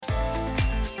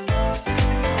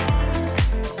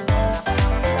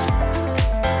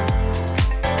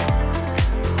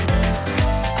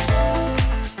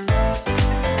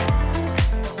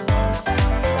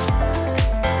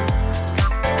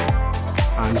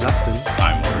Justin.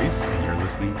 I'm Maurice, and you're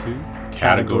listening to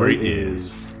Category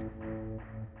is.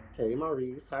 Hey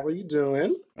Maurice, how are you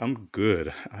doing? I'm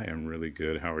good. I am really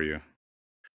good. How are you?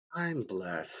 I'm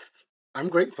blessed. I'm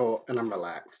grateful and I'm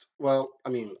relaxed. Well, I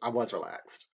mean, I was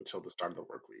relaxed until the start of the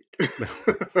work week.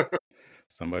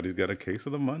 Somebody's got a case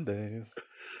of the Mondays.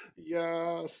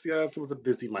 Yes, it was a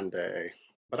busy Monday,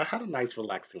 but I had a nice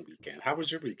relaxing weekend. How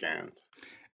was your weekend?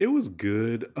 It was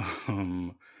good,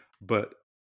 but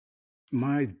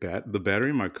the battery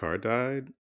in my car died.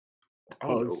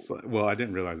 Oh no. Well, I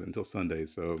didn't realize it until Sunday.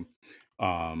 So,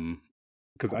 um,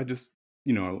 because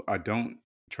I don't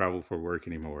travel for work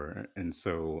anymore, and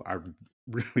so I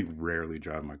really rarely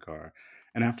drive my car,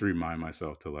 and I have to remind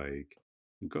myself to like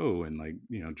go and like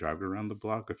drive it around the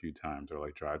block a few times, or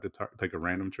like take a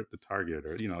random trip to Target,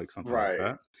 or like something like Right.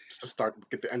 that. Just to start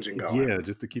get the engine Yeah, going.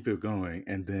 just to keep it going.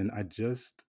 And then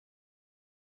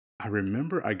I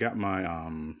remember I got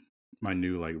my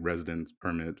new like residence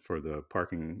permit for the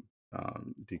parking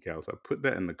decals. I put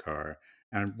that in the car,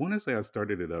 and I want to say I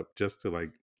started it up just to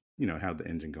like have the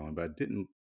engine going, but I didn't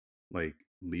like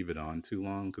leave it on too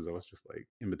long because I was just like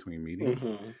in between meetings.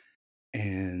 Hmm.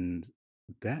 And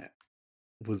that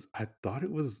I thought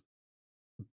it was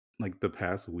like the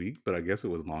past week, but I guess it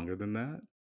was longer than that.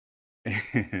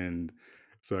 And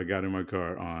so I got in my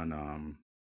car on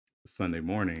Sunday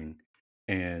morning,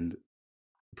 and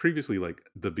previously, like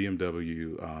the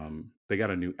BMW, they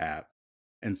got a new app,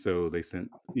 and so they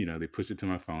pushed it to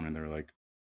my phone, and they're like,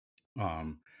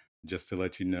 um, just to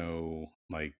let you know,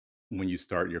 like when you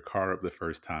start your car up the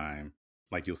first time,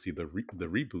 like you'll see the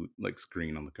reboot like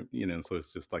screen on so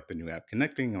it's just like the new app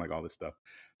connecting and like all this stuff.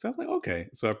 So I was like, okay,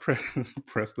 so I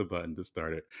pressed the button to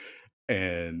start it,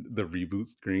 and the reboot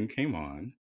screen came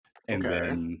on, and Okay.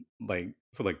 then like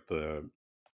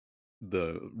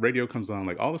the radio comes on,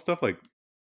 like all the stuff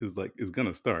is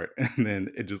gonna start, and then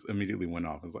it just immediately went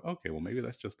off. I was like, okay, well maybe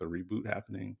that's just a reboot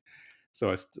happening.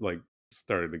 So like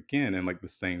started again, and like the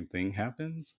same thing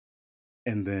happens,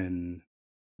 and then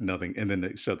nothing, and then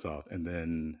it shuts off, and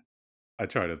then I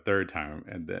tried a third time,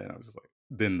 and then I was just like,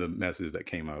 then the message that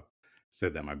came up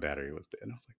said that my battery was dead,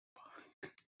 and I was like,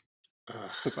 fuck,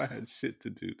 Ugh, because I had shit to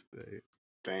do today.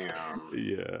 damn.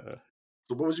 Yeah.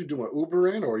 So what was you doing?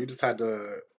 Ubering or you just had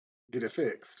to get it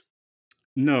fixed?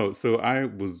 No, so I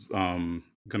was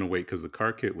gonna wait because the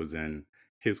car kit was in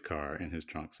his car in his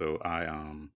trunk. So I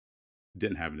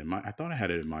didn't have it in my I thought I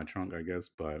had it in my trunk, I guess,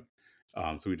 but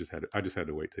so I just had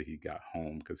to wait till he got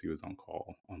home because he was on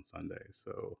call on Sunday.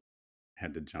 So I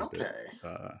had to jump it Okay.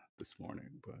 this morning.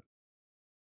 But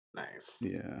Nice.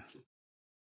 yeah.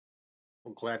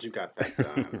 I'm glad you got that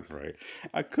done. Right.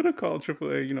 I could have called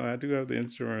AAA, I do have the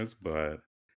insurance, but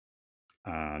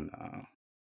no.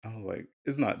 I was like,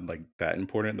 it's not like that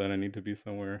important that I need to be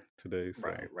somewhere today. So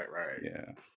Right. yeah.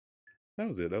 That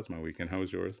was it. That was my weekend. How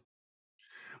was yours?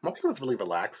 My weekend was really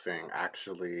relaxing,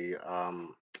 actually.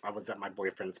 I was at my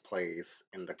boyfriend's place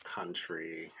in the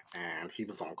country, and he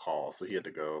was on call, so he had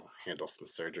to go handle some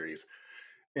surgeries.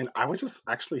 And I was just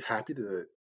actually happy to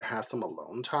have some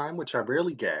alone time, which I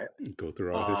rarely get. Go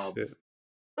through all his Um, shit.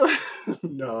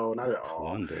 no, not at all.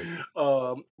 Plunder.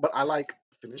 But I like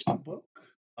finished a book.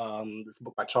 This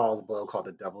book by Charles Blow called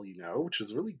The Devil You Know, which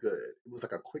was really good. It was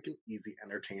like a quick and easy,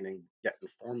 entertaining yet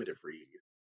informative read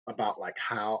about like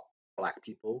how Black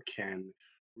people can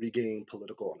regain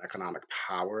political and economic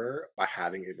power by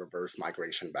having a reverse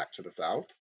migration back to the South.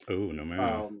 Oh, no,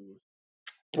 ma'am. Um,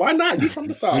 why not? You from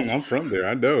the South? I'm from there.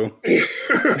 I know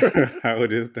how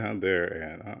it is down there.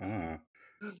 And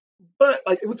But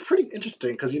like it was pretty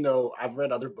interesting because I've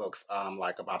read other books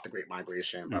like about the Great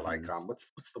Migration by like hmm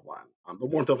what's the one The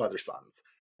Warmth of Other Suns,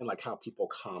 and like how people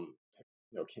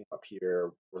came up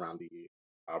here around the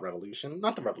revolution,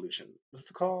 not the revolution, what's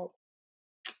it called,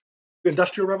 the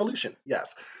Industrial Revolution,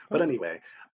 yes. But Oh, anyway,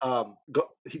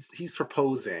 he's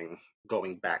proposing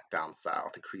going back down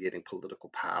south and creating political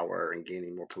power and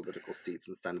gaining more political seats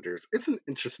and senators. It's an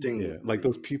interesting yeah. Like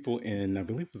those read. people I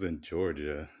believe it was in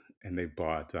Georgia, and they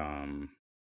bought a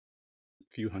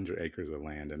few hundred acres of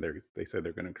land, and they said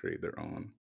they're going to create their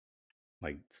own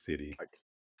like city. Like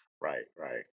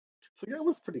right. So yeah, it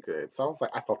was pretty good. So I was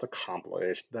like, I felt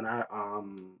accomplished. Then I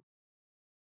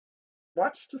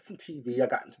watched just some TV. I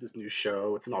got into this new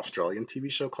show. It's an Australian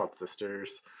TV show called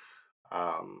Sisters,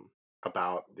 um,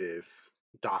 about this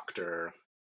doctor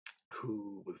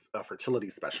who was a fertility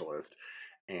specialist.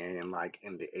 And like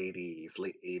in the 80s,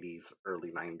 late 80s,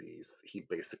 early 90s, he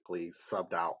basically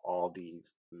subbed out all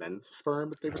these men's sperm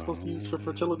that they were supposed to use for Oh,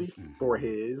 fertility for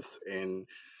his. And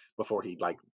before he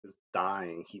like is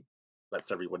dying, he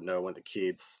lets everyone know when the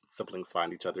kids, siblings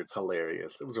find each other. It's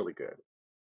hilarious. It was really good.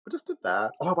 I just did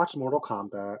that. Oh, I watched Mortal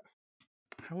Kombat.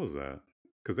 How was that?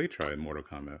 Because they tried Mortal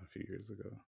Kombat a few years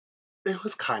ago. It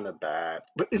was kind of bad,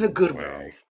 but in a good way.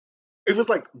 Wow. It was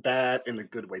like bad in a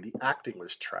good way. The acting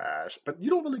was trash, but you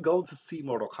don't really go to see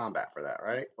Mortal Kombat for that,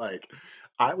 right? Like,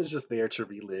 I was just there to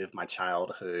relive my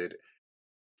childhood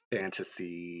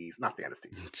fantasies, not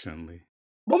fantasies. Chun-Li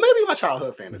Well, maybe my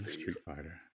childhood in fantasies. Street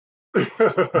Fighter.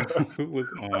 But Who was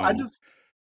I just,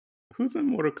 who's in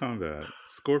Mortal Kombat?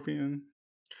 Scorpion?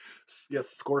 yes,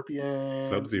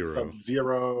 Scorpion, Sub Sub-Zero.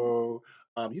 Zero.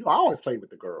 I always played with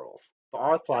the girls. So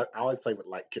I always played with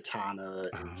like Kitana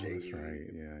and Oh, that's Jade right.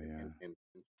 Yeah, yeah. and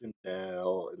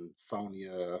Sindel and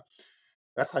Sonya.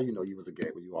 That's how you know you was a gay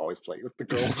when you always played with the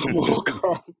girls on Mortal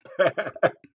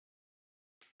Kombat.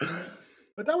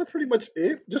 But that was pretty much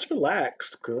it. Just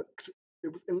relaxed, cooked. It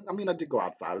was. I mean, I did go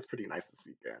outside. It was pretty nice this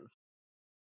weekend.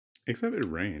 Except it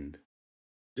rained.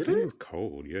 Did And it it? was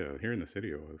cold, yeah. Here in the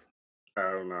city it was. I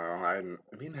don't know. I mean,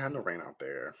 it had no rain out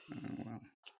there. Oh, wow.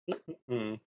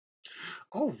 Mm.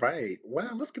 All right.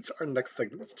 Well, let's get to our next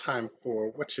segment. It's time for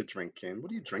what you're drinking.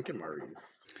 What are you drinking,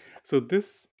 Maurice? So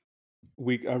this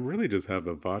week I really just have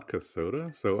a vodka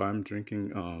soda. So I'm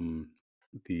drinking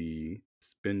the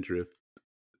Spindrift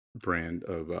brand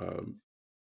of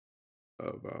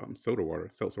soda water,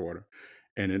 seltzer water.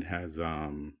 And it has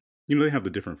they have the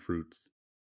different fruits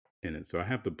in it. So I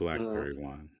have the Mm, blackberry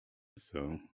one.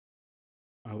 So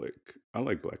I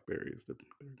like blackberries. They're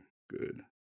good.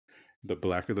 The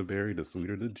blacker the berry, the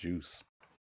sweeter the juice.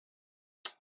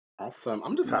 awesome.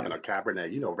 I'm just having Yeah. a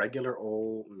Cabernet. Regular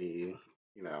old me.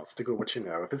 Stick with what you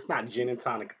know. If it's not gin and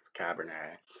tonic, it's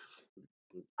Cabernet.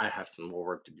 I have some more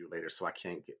work to do later, so I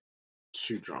can't get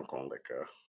too drunk on liquor.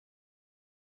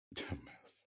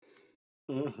 Dumbass.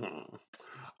 Hmm.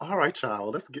 All right,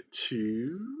 y'all. Let's get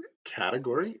to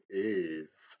category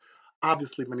is.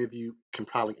 Obviously, many of you can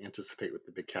probably anticipate what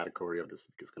the big category of this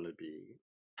week is going to be.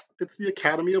 It's the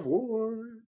Academy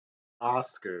Award,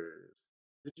 Oscars.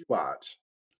 Did you watch?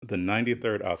 The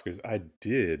 93rd Oscars, I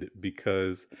did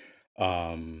because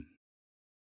um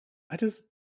I just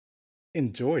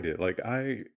enjoyed it. Like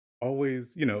I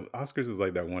always, Oscars is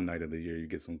like that one night of the year you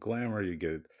get some glamour, you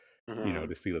get, Hmm.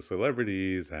 to see the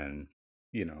celebrities and,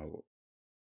 you know,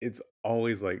 it's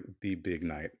always like the big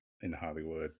night in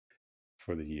Hollywood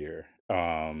for the year.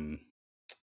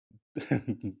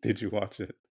 Did you watch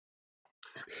it?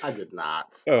 I did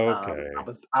not. I Okay.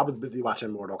 was I was busy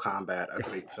watching Mortal Kombat, a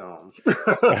great film.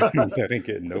 That didn't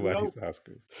get No, nobody's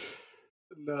Oscars.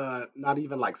 not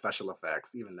even like special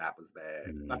effects. Even that was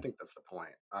bad. But I Mm, think that's the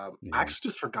point. I yeah. actually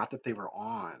just forgot that they were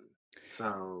on.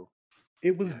 So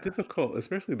It was yeah. difficult,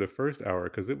 especially the first hour,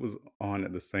 because it was on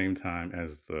at the same time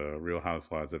as the Real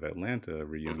Housewives of Atlanta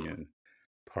Hmm. reunion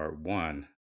part 1,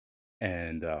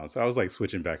 and, so I was, like,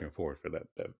 switching back and forth for that,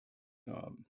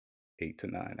 um, 8 to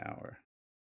 9 hour.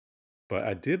 But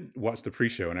I did watch the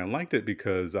pre-show, and I liked it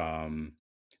because,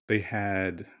 they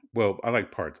had I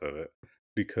like parts of it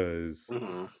because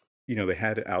Hmm. they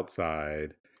had it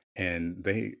outside and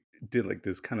they did like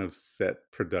this kind of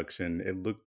set production. It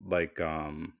looked like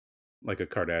a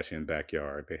Kardashian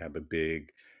backyard. They had the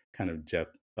big kind of Jeff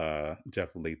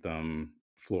Latham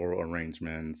floral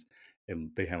arrangements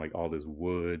and they had like all this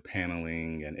wood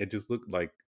paneling and it just looked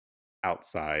like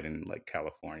outside in like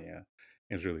California.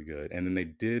 It was really good. And then they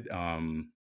did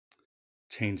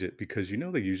change it because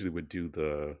they usually would do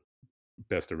the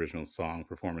best original song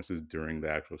performances during the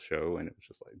actual show and it was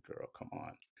just like girl come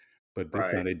on, but this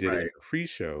time Right. they did it as Right. a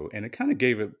pre-show, and it kinda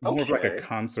gave it more of like a Okay.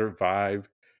 concert vibe,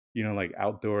 like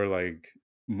outdoor, like,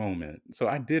 moment. So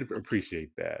I did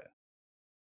appreciate that.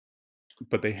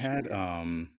 But Cute.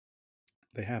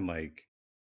 they had, like,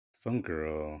 some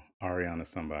girl, Ariana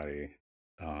somebody,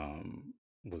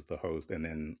 was the host, and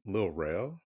then Lil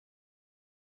Rel,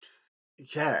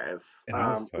 Yes. and I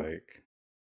was like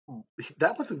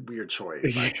That was a weird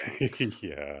choice, I think.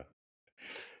 yeah.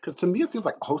 Because to me, it seems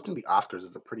like hosting the Oscars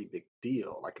is a pretty big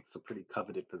deal. Like it's a pretty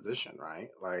coveted position, right?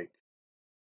 Like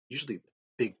usually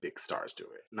big stars do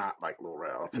it, not like Lil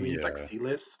Rel. To me, he's like Yeah.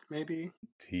 C-list, maybe.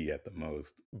 T at the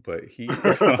most, but he,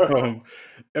 I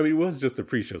mean, it was just a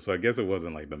pre-show, so I guess it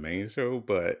wasn't like the main show,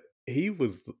 but he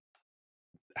was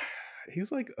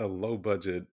he's like a low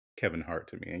budget Kevin Hart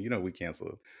to me, and we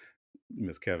canceled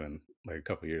Miss Kevin like a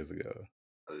couple years ago,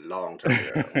 A long time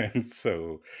ago. and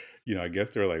so I guess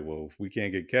they're like, well, if we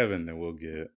can't get Kevin, then we'll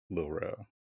get Lil Rel,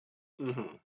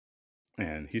 Hmm.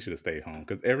 and he should have stayed home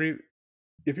because every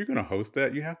if you're gonna host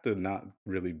that, you have to not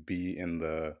really be in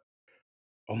the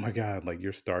oh my god, like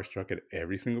you're starstruck at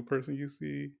every single person you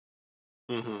see.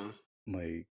 Hmm.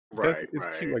 Like, that's Right, it's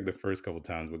cute, right. like, the first couple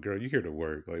times, but girl, you here to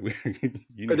work, like,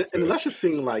 you And, need and to unless you're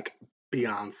seeing like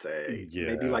Beyonce,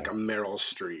 maybe like Yeah. a Meryl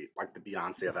Streep, like the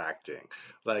Beyonce of acting.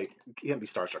 Like, you can't be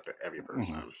starstruck to every Mhm.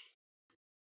 person.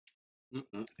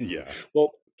 Mm-mm-mm. Yeah.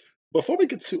 Well, before we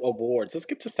get to awards, let's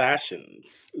get to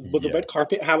fashions. Was the red Yes.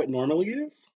 carpet how it normally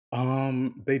is?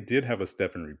 They did have a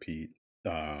step and repeat,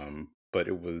 but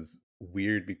it was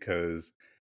weird because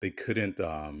they couldn't,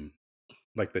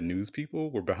 like, the news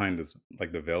people were behind this,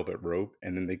 like, the velvet rope,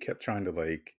 and then they kept trying to,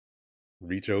 like,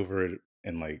 reach over it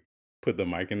and, like, put the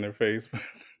mic in their face,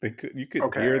 but you could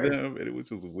hear Okay. them, and it was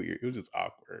just weird. It was just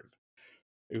awkward.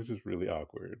 It was just really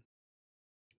awkward.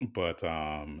 But,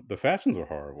 the fashions were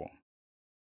horrible.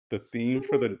 The theme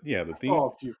for Really? the yeah, I saw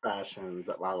a few fashions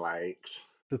that I liked.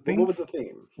 the What theme was the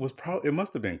theme? was probably it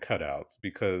must have been cutouts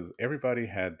because everybody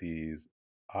had these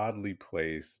oddly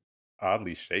placed,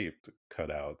 oddly shaped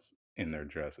cutouts in their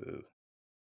dresses.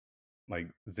 Like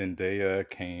Zendaya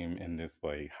came in this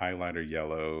like highlighter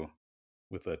yellow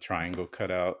with a triangle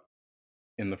cutout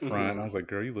in the front. I Hmm. was like,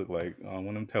 "Girl, you look like one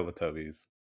of them Teletubbies."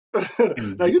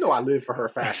 And Now you know I live for her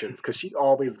fashions because she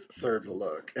always serves a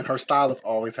look, and her stylist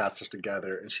always has her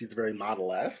together, and she's very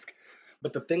model-esque.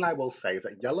 But the thing I will say is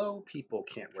that yellow people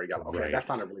can't wear yellow. Okay, that right,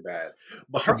 sounded really bad,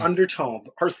 but her undertones,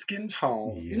 her skin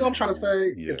tone, you know what I'm yeah, trying to say,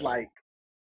 is yeah, like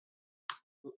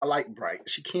a light bright.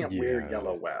 She can't wear yeah.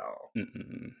 yellow well.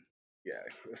 Mm-mm. Yeah,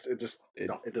 it just It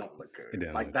it don't look it good.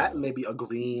 didn't Like look that, good. and maybe a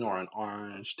green or an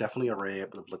orange, definitely a red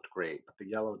would have looked great, but the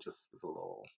yellow just is a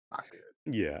little not good.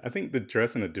 Yeah, I think the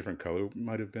dress in a different color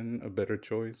might have been a better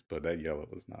choice, but that yellow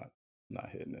was not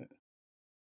hitting it.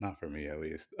 Not for me at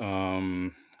least.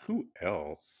 Who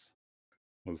else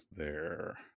was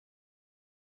there?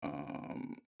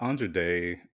 Andra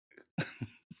Day.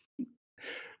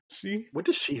 She What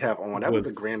does she have on? That was a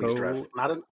was Grammys dress, so not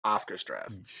an Oscars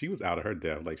dress. she was out of her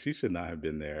depth. Like she should not have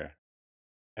been there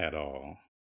at all.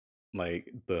 Like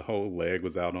the whole leg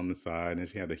was out on the side and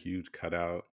she had a huge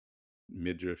cutout,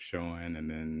 midriff showing, and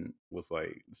then was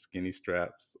like skinny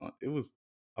straps. It was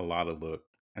a lot of look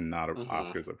and not Hmm.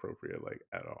 Oscars appropriate, like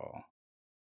at all.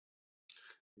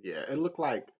 Yeah, it looked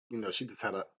like, she just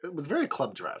had a, it was very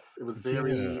club dress. It was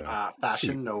very Yeah, Fashion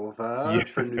chic. Yeah, Nova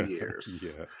for New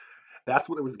Year's. yeah, That's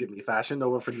what it was giving me, Fashion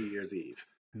Nova for New Year's Eve.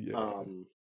 yeah. Um,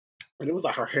 and it was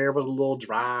like her hair was a little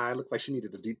dry, looked like she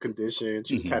needed a deep condition.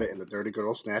 She just had Hmm. it in a dirty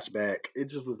girl snatchback. It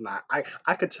just was not,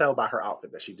 I could tell by her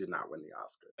outfit that she did not win the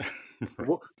Oscar. But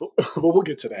Right. we'll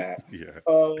get to that. Yeah.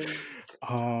 Um,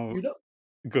 Um, you know,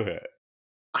 go ahead.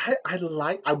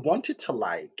 I wanted to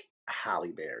like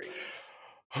Halle Berry's.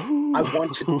 I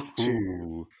wanted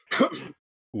to. Ooh.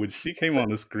 When she came on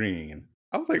the screen,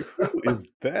 I was like, "Who is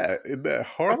that in that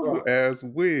horrible Uh-huh, ass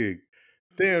wig?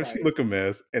 Damn, she right. look a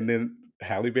mess." And then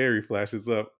Halle Berry flashes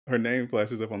up. Her name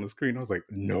flashes up on the screen. I was like,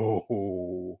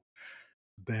 "No,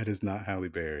 that is not Halle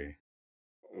Berry."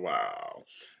 Wow.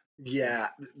 Yeah,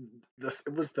 this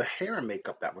it was the hair and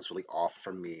makeup that was really off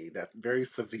for me. That very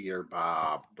severe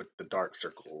bob with the dark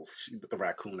circles, with the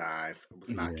raccoon eyes. It was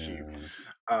not cute.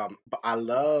 Yeah. But I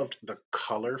loved the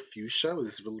color fuchsia. It was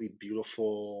this really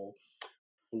beautiful,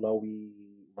 flowy,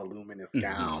 voluminous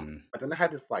gown. Mhm. But then it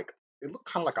had this like it looked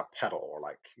kind of like a petal or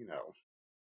like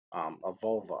a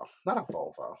vulva. Not a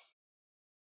vulva.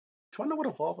 Do I know what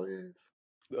a vulva is?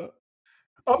 Uh,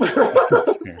 You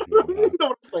apparently know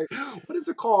what I'm saying? What is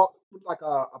it called? Like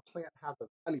a plant has a.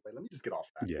 Anyway, let me just get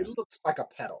off that. It yeah. looks like a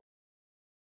petal.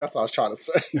 That's what I was trying to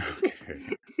say.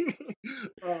 Okay.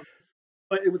 um,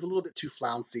 but it was a little bit too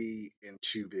flouncy and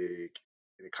too big,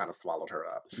 and it kind of swallowed her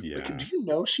up. But do Yeah. you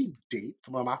know she dates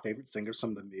one of my favorite singers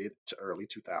from the mid to early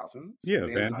 2000s, Yeah,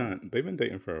 Van Van Hunt? Hunt. They've been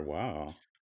dating for a while.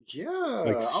 Yeah,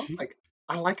 Like I was she like,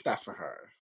 I like that for her.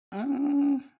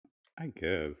 uh I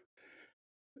guess.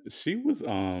 She was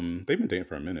they've been dating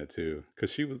for a minute too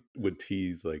cuz she was would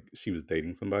tease like she was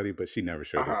dating somebody but she never Uh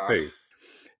showed his huh. face.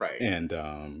 Right.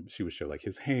 And she would show like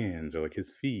his hands or like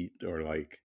his feet or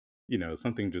like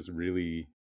something just really,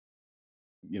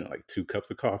 like 2 cups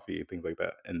of coffee, things like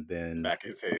that. And The then back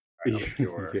of his head, right,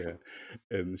 obscure. yeah.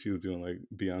 And she was doing like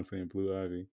Beyonce and Blue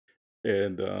Ivy.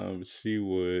 And she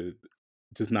would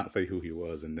just not say who he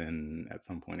was and then at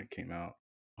some point it came out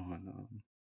on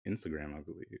Instagram, I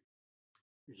believe.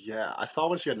 Yeah, I saw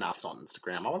when she announced on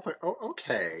Instagram. I was like, oh,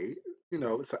 okay.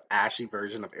 It's an ashy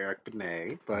version of Eric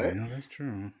Benet, Yeah, that's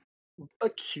true.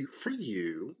 but cute for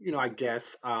you. I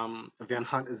guess Van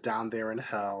Hunt is down there in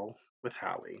hell with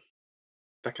Hallie.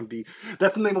 That can be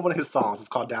that's the name of one of his songs. It's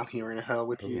called Down Here in Hell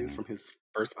with You Oh. from his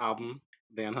first album,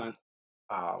 Van Hunt.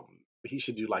 He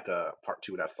should do like a part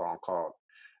two of that song called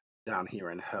Down Here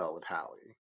in Hell with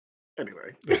Hallie.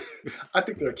 Anyway, I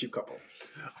think they're a cute Yes. couple.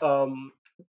 Um,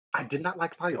 I did not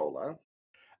like Viola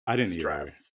I didn't either.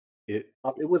 dress. It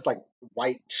It was like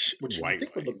white, which you would white,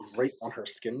 think would white. look great on her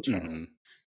skin tone, Mhm.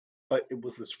 but it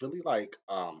was this really like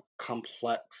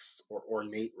complex or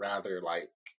ornate rather like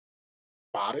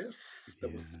bodice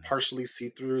that was Yeah, partially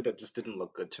see-through that just didn't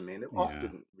look good to me, and it also yeah.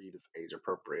 didn't read as age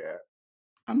appropriate.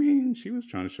 I mean, she was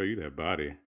trying to show you that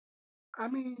body. I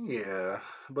mean, yeah,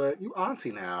 but you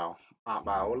auntie now, Aunt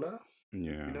Yeah, Viola,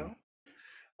 you yeah. know.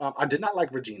 I did not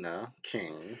like Regina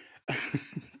King.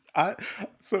 I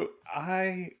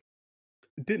I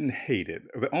didn't hate it.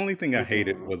 The only thing I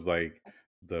hated Hmm. was, like,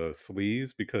 the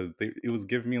sleeves because it was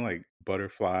giving me, like,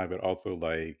 butterfly, but also,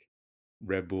 like,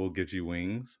 Red Bull gives you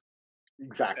wings.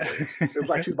 Exactly. It was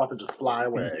like she's about to just fly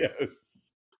away.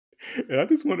 Yes. And I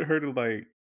just wanted her to, like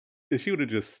if she would've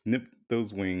just snipped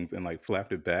those wings and, like,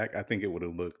 flapped it back, I think it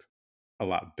would've looked a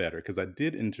lot better because I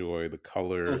did enjoy the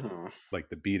color, Hmm. like,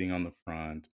 the beading on the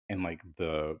front and, like,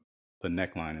 the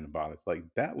neckline and the bodice, like,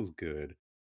 that was good,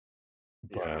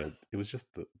 Yeah. but it was just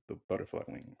the butterfly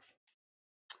wings.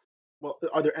 Well,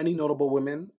 are there any notable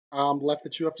women left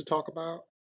that you have to talk about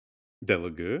That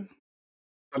look good?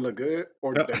 that look good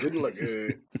or Uh, that didn't look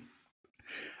good?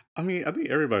 I mean, I think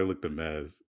everybody looked a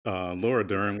mess. Laura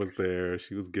Dern was there,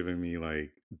 she was giving me,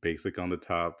 like, basic on the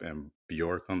top and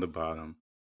Bjork on the bottom.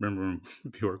 Remember when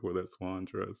Bjork wore that swan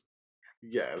dress?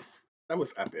 Yes, that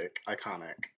was epic,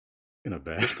 iconic. In a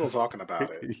bad We're still talking way. about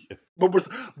it. Yes. But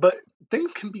but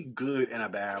things can be good in a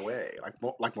bad way, like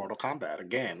Mortal Kombat.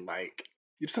 Again, like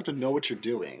you just have to know what you're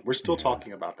doing. We're still Yeah,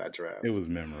 talking about that it dress. was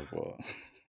memorable.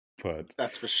 But,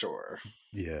 That's for sure.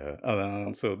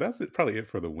 yeah, so that's probably it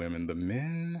for the women. The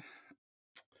men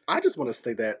I just want to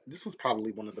say that this was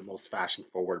probably one of the most fashion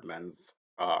forward men's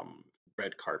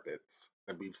red carpets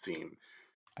that we've seen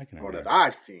I can or that agree.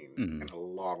 I've seen in Mhm. a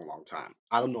long, long time.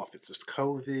 I don't know if it's just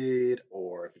COVID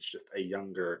or if it's just a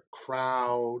younger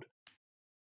crowd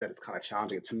that is kind of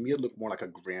challenging. To me, it looked more like a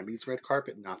Grammys red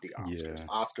carpet, not the Oscars. Yeah.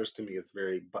 Oscars to me is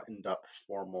very buttoned up,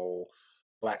 formal,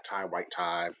 black tie, white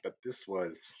tie, but this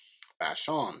was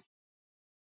fashion.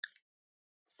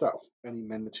 So, any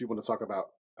men that you want to talk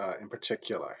about in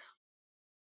particular?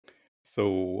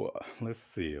 So, let's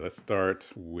see, let's start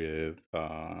with,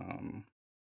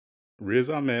 Riz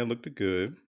Ahmed looked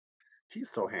good. He's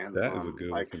so That is a handsome, good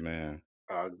like looking man.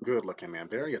 a good looking man,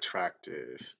 very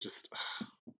attractive, just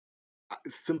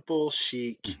simple,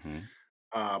 chic. Mhm.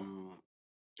 Um,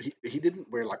 he didn't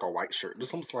wear like a white shirt,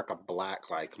 just almost like a black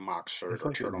like mock shirt It's or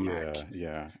like a turtleneck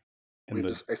yeah, yeah. And with the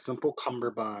just a simple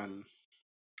cummerbund.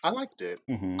 I liked it.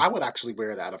 mhm. I would actually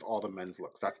wear that of all the men's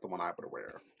looks. That's the one I would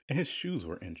wear. And his shoes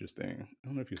were interesting. I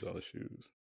don't know if you saw the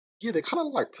shoes. Yeah, they kind of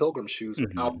look like pilgrim shoes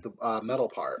without Mhm. the metal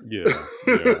part, Yeah,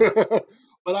 yeah.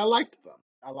 but I liked them.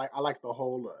 I like the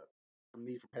whole look. For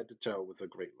me, from head to toe, was a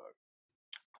great look.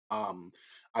 Um,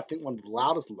 I think one of the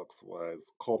loudest looks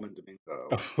was Coleman Domingo.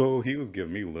 Oh, he was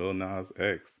giving me Lil Nas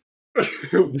X.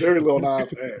 Very Lil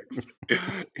Nas X.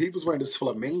 He was wearing this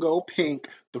flamingo pink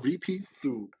three-piece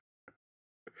suit.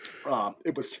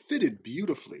 It was fitted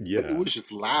beautifully, but it Yeah. was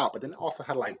just loud. But then it also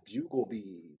had like bugle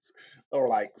beads or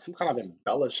like some kind of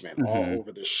embellishment all Mhm.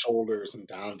 over the shoulders and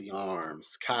down the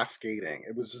arms, cascading.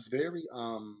 It was just very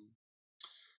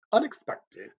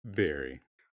unexpected. Very.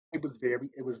 It was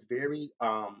very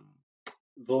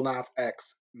Lil Nas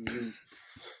X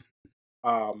meets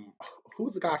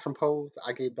who's the guy from Pose that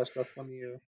I gave best one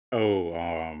year?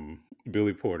 Oh,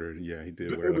 Billy Porter, yeah, he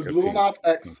did wear It like was a Lil pink Nas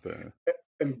X something.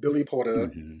 and Billy Porter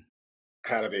Mhm.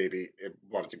 had a baby and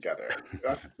brought it together.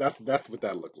 That's what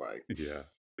that looked like. Yeah.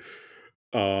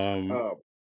 Um, Uh,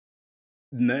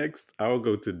 Next, I'll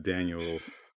go to Daniel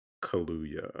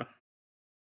Kaluuya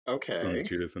from okay.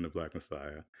 Judas and the Black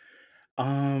Messiah.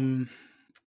 Um,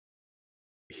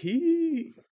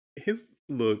 he his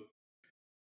looked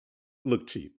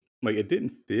cheap. Like, it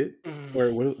didn't fit Mm, or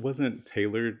it wasn't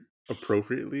tailored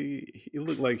appropriately. He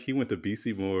looked like he went to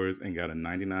BC Moore's and got a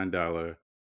 $99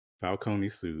 Falcone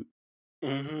suit.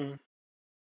 mhm.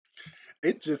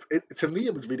 It to me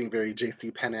it was reading very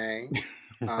JC Penney.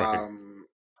 Right. Um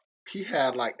he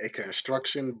had like a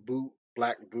construction boot,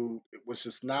 black boot. It was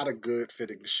just not a good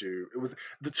fitting shoe. It was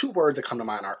the two words that come to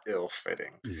mind are ill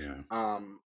fitting. Yeah.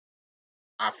 Um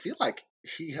I feel like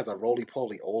he has a roly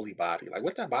poly oly body. Like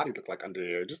what that body look like under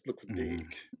there? It just looks Mhm.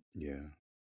 big. Yeah.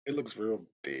 It looks real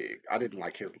big. I didn't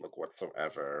like his look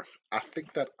whatsoever. I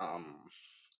think that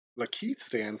Lakeith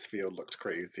Stansfield looked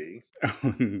crazy.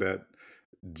 That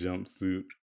jumpsuit.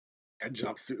 That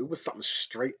jumpsuit, it was something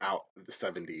straight out of the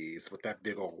 70s with that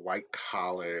big old white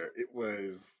collar. It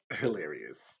was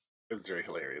hilarious. It was very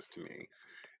hilarious to me.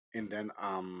 And then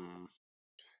I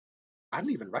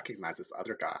didn't even recognize this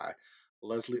other guy,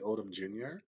 Leslie Odom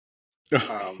Jr.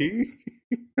 Um He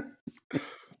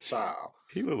Child.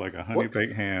 He looked like a honey What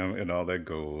baked ham and all that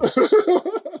gold.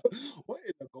 what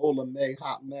in the golden May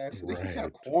hot mess? And then he had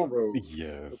Right. cornrows.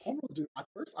 The Yes. cornrows dude, at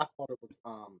first I thought it was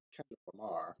Kendrick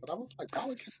Lamar, but I was like, why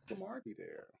would Kendrick Lamar be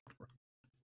there?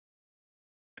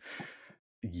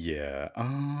 Yeah.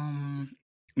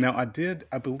 Now I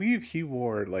believe he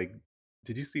wore like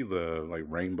did you see the like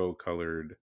rainbow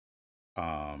colored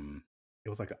um it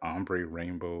was like an ombre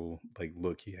rainbow like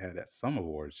look he had at some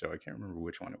award show. I can't remember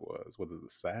which one it was. Was it the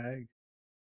SAG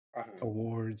Uh-huh.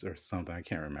 Awards or something? I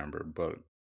can't remember, but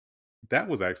that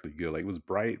was actually good. Like it was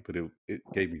bright, but it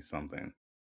gave me something.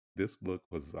 This look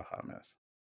was a hot mess.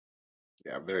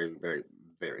 Yeah, very, very,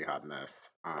 very hot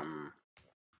mess.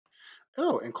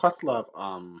 Oh, and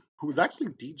Questlove, who was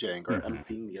actually DJing or Mhm.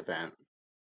 emceeing the event,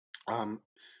 um,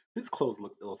 his clothes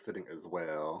looked ill-fitting as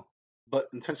well, but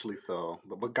intentionally so.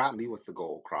 But what got me was the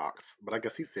gold Crocs. But I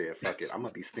guess he said, "Fuck it, I'm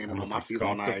gonna be standing I'ma on my be feet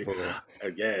all night." comfortable.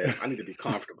 Yes, I need to be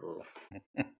comfortable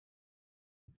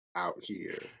out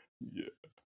here. Yeah.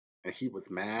 And he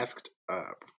was masked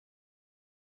up.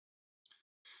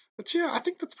 But yeah, I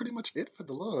think that's pretty much it for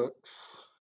the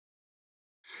looks.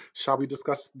 Shall we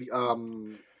discuss the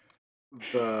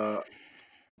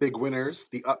big winners,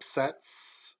 the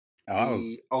upsets, Oh, I was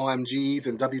the OMGs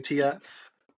and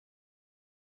WTFs?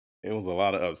 it was a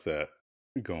lot of upset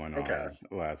going Okay. on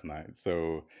last night.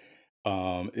 So,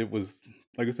 it was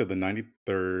like I said, the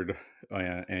 93rd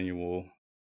annual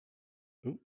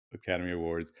oop, Academy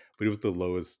Awards, but it was the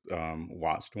lowest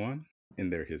watched one in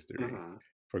their history Hmm.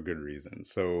 for good reason.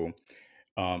 So,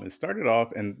 it started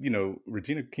off, and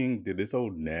Regina King did this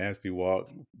old nasty walk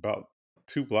about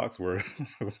 2 blocks worth.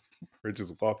 We're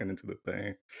just walking into the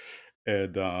thing,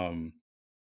 and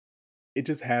it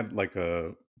just had like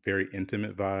a very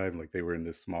intimate vibe. Like they were in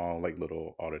this small, like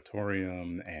little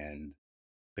auditorium, and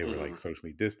they were like Hmm.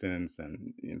 socially distanced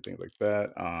and things like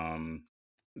that.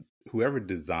 Whoever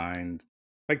designed,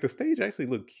 like the stage actually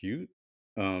looked cute.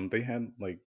 They had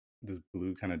like this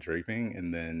blue kind of draping,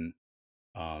 and then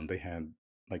they had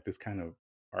like this kind of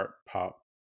art pop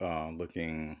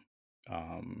looking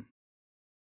um,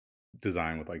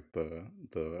 design with like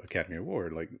the Academy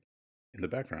Award like in the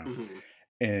background, Hmm.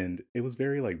 and it was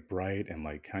very like bright and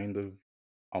like kind of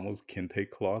almost kente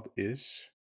cloth ish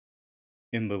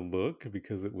in the look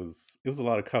because it was a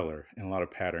lot of color and a lot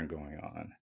of pattern going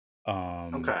on.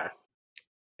 Okay.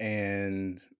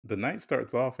 And the night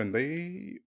starts off and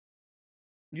they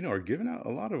are giving out a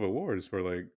lot of awards for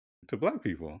like to black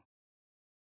people.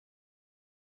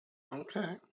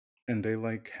 Okay. And they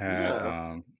like had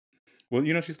Yeah.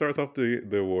 well, she starts off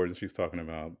the award and she's talking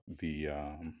about the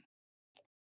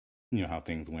how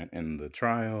things went in the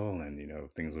trial, and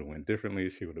if things would have went differently,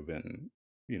 she would have been,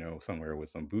 somewhere with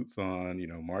some boots on,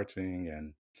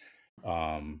 marching,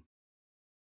 um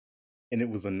and it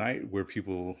was a night where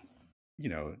people,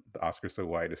 the Oscars so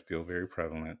white is still very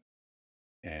prevalent,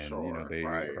 and Sure. they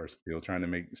Right. are still trying to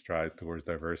make strides towards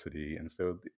diversity, and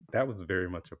so that was very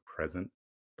much a present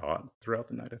thought throughout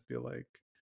the night, I feel like.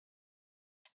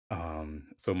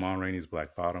 So Ma Rainey's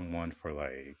Black Bottom won for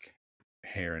like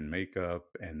hair and makeup,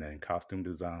 and then costume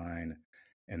design,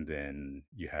 and then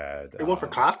you had It went for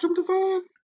costume design?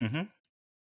 mhm.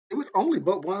 It was only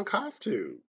but one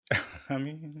costume. I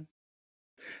mean,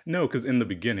 no, because in the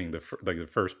beginning, like the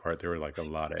first part, there were like a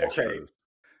lot of Okay. extras.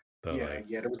 The Yeah, like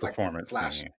yeah, there was like performance scene.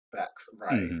 flashbacks.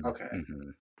 Right. Mhm, Okay.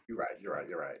 mhm. You're right. You're right.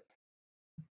 You're right.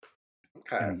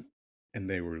 Okay. And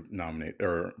they were nominated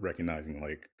or recognizing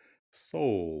like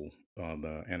Soul,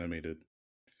 the animated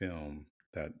film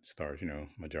that stars,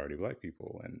 majority black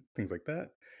people and things like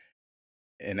that.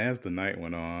 And as the night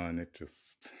went on, it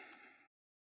just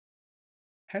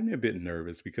had me a bit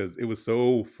nervous because it was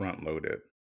so front loaded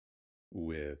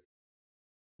with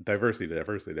diversity,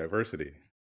 diversity, diversity.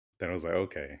 That I was like,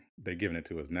 okay, they're giving it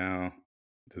to us now.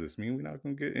 Does this mean we're not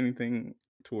going to get anything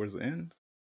towards the end?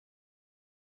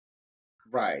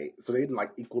 Right. So they didn't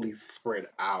like equally spread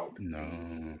out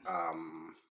No,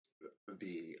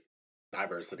 the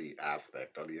diversity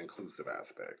aspect or the inclusive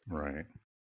aspect. right.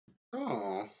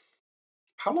 Oh,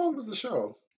 how long was the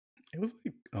show? It was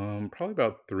like probably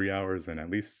about 3 hours and at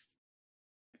least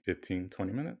 15,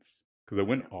 20 minutes because it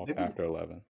went Damn, off after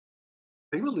 11.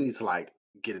 they really need to like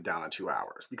get it down to 2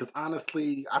 hours because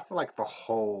honestly, I feel like the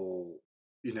whole,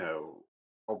 you know,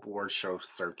 award show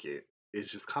circuit is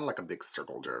just kind of like a big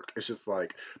circle jerk. It's just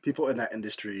like people in that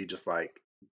industry just like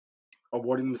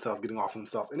awarding themselves, getting off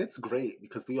themselves, and it's great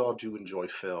because we all do enjoy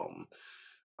film.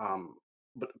 Um,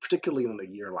 but particularly in a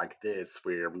year like this,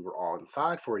 where we were all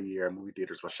inside for a year, and movie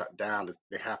theaters were shut down,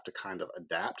 they have to kind of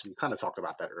adapt. And you kind of talked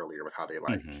about that earlier with how they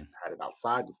like Hmm. had it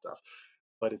outside and stuff.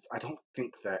 but I don't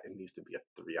think that it needs to be a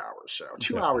 3 hour show.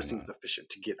 2 hours Definitely seems not. sufficient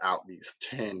to get out these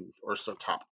 10 or so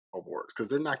top awards because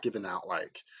they're not giving out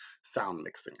like sound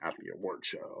mixing at the award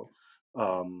show.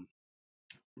 Um,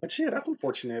 but yeah, that's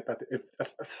unfortunate that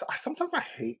sometimes I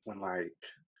hate when like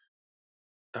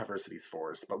diversity is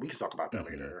forced, but we can talk about that Mhm.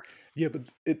 later. Yeah,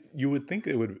 but you would think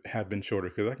it would have been shorter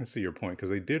because I can see your point because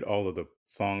they did all of the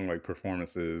song, like,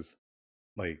 performances,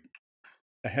 like,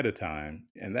 ahead of time,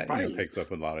 and that, Right. takes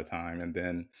up a lot of time, and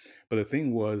then but the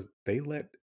thing was they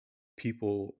let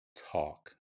people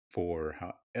talk for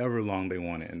however long they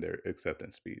wanted in their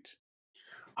acceptance speech.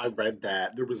 I read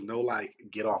that there was no like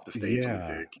get off the stage Yeah,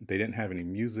 music. they didn't have any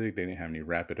music, they didn't have any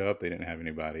wrap it up, they didn't have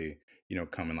anybody,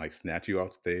 come and, like, snatch you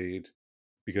off stage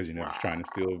because, trying to Wow.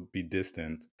 still be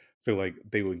distant. So, like,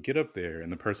 they would get up there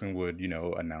and the person would,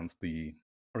 announce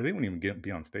or they wouldn't even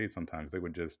be on stage sometimes, they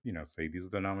would just, say, "These are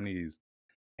the nominees,"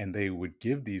 and they would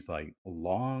give these, like,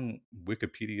 long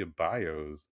Wikipedia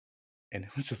bios, and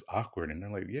it was just awkward, and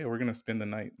they're like, "Yeah, we're gonna spend the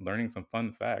night learning some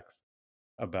fun facts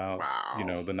about,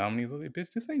 Wow. the nominees." I was like,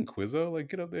 "Bitch, this ain't Quizzo, like,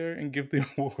 get up there and give the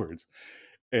awards."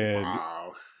 And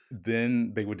Wow.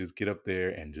 then they would just get up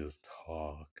there and just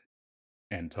talk,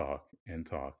 and talk, and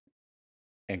talk,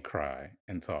 and cry,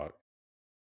 and talk.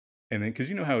 And then because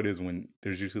you know how it is when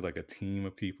there's usually, like, a team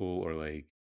of people or, like,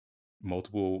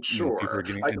 multiple, people are Sure.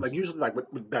 getting Like usually like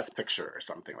with best picture or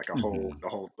something, like a whole Mhm. the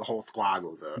whole squad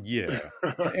goes up. Yeah,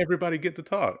 and everybody get to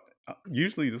talk.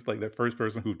 Usually, just, like, that first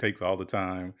person who takes all the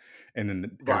time, and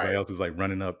then everybody Right. else is, like,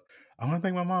 running up, "I wanna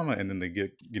thank my mama," and then they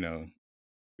get,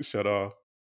 shut off.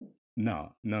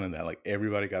 No, none of that, like,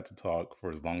 everybody got to talk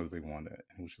for as long as they wanted,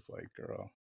 and it was just like,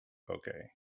 "Girl,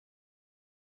 okay."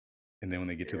 And then when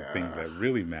they get to the things Yeah. that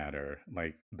really matter,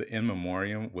 like, the in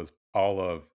memoriam was all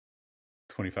of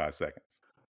 25 seconds.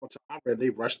 Which I read they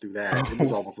rushed through that. It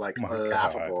was Oh almost like my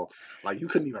god. laughable. Like you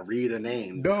couldn't even read the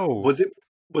names. No, Was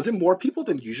it more people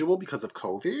than usual because of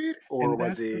COVID? Or and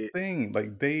was that's the it thing,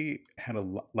 like, they had a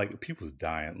lot like, people was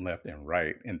dying left and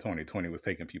right, and 2020 was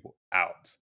taking people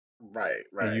out, right,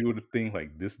 and right. you would think,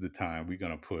 like, this is the time we're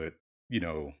gonna put, you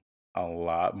know, a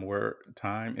lot more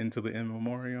time into the in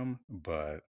memoriam,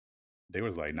 but they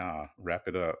was like, "Nah, wrap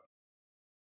it up."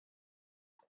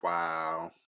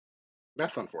 Wow.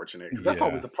 That's unfortunate because that's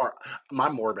always Yeah, the part, my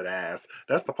morbid ass.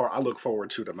 That's the part I look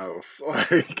forward to the most.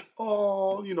 Like,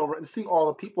 oh, seeing all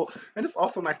the people. And it's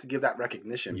also nice to give that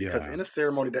recognition because yeah, in a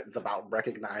ceremony that is about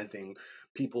recognizing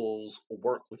people's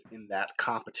work within that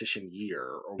competition year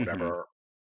or mhm, whatever,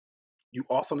 you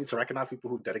also need to recognize people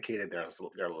who dedicated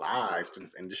their lives to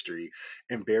this industry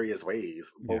in various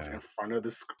ways, both yeah, in front of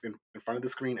the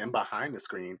screen and behind the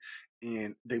screen.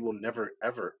 And they will never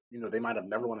ever, they might have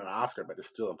never won an Oscar, but it's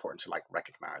still important to like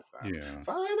recognize them. yeah,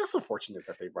 So that's unfortunate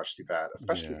that they rushed through that,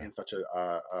 especially yeah, in such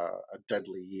a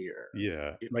deadly year,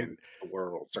 yeah, like given the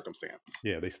world circumstance.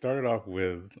 yeah, they started off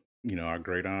with, our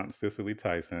great aunt Cicely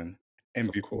Tyson, and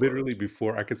Of literally course.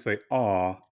 before I could say,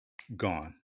 "Aw,"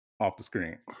 gone off the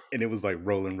screen, and it was like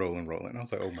rolling, rolling, rolling. I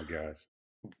was like, "Oh my gosh."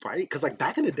 Right? Because like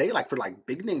back in the day, like for like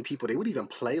big name people, they would even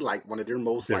play like one of their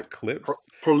most Their like clips?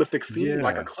 prolific scene,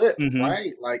 like a Yeah. clip, Mhm.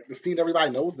 right? Like the scene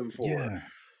everybody knows them for. Yeah.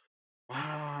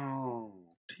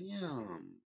 Wow,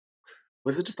 damn.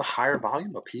 Was it just a higher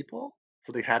volume of people,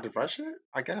 so they had to rush it?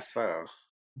 I guess so,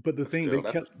 But the but thing, still,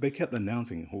 that's they kept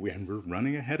announcing, "Oh, and we're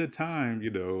running ahead of time,"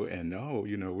 and, "No,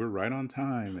 we're right on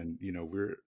time," and,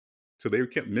 we're so they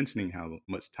kept mentioning how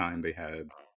much time they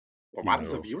had, well. you Why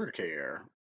does the know viewer care?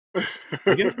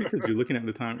 I guess because you're looking at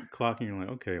the time clock and you're like,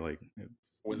 "Okay, like,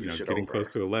 it's, Was this shit getting close over?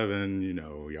 to 11,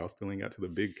 y'all still ain't got to the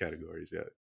big categories yet."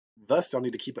 Thus, y'all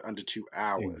need to keep it under 2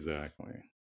 hours.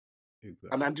 Exactly,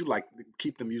 And I exactly. do like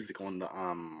keep the music on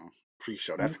the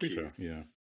pre-show. On the That's pre-show, cute. yeah.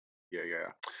 Yeah,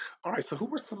 yeah. All right. So who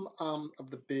were some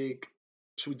of the big?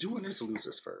 Should we do winners or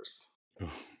losers first?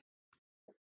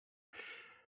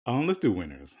 Let's do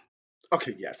winners.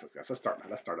 Okay. Yes. Yes. Yes. Let's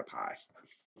start up high.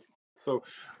 So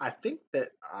I think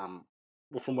that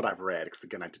well, from what I've read, because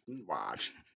again I didn't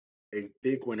watch, a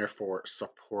big winner for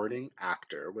supporting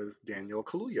actor was Daniel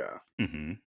Kaluuya.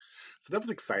 Mhm. So that was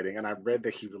exciting, and I read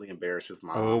that he really embarrassed his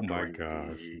Oh mom my during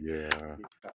gosh, yeah. the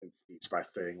acceptance speech by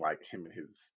saying like him and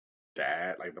his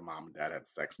dad, like the mom and dad had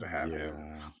sex to have him.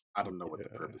 Yeah, I don't know what the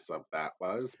yeah. purpose of that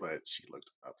was, but she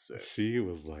looked upset. She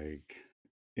was, like,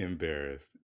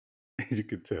 embarrassed. You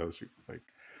could tell she was like,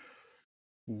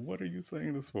 "What are you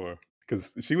saying this for?"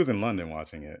 Because she was in London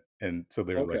watching it, and so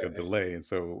there was, like, a Okay. delay, and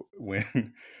so when,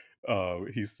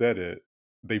 he said it,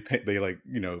 they, like,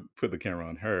 put the camera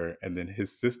on her, and then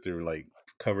his sister, like,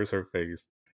 covers her face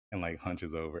and, like,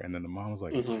 hunches over, and then the mom was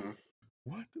like, "What? Hmm.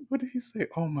 What? What did he say?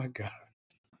 Oh my god."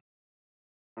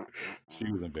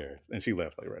 She was embarrassed, and she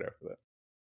left like right after that.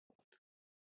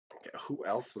 Okay, who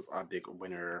else was a big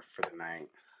winner for the night?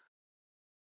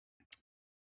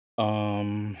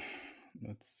 Um,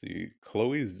 let's see,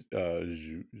 Chloe's Was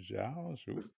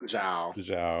Zhao.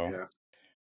 Zhao Yeah.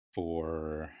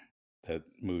 for that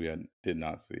movie I did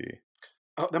not see.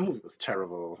 Oh, that movie was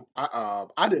terrible.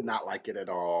 I did not like it at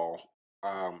all.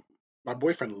 Um, my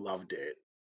boyfriend loved it.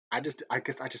 I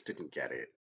guess I just didn't get it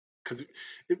because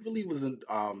it really wasn't.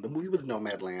 The movie was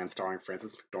Nomadland, starring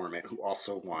Frances McDormand, who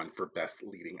also won for Best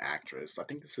Leading Actress. I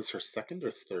think this is her second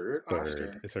or third Third,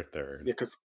 Oscar. it's her Yeah, third.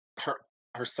 because her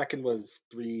her second was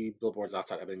Three Billboards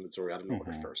Outside Ebbing, Missouri. I don't know what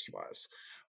her Hmm. first was,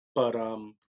 but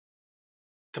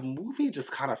the movie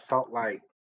just kind of felt like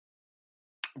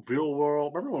Real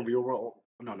World. Remember when Real World?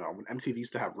 No, no, when MTV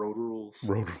used to have road rules.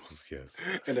 Road Rules, yes.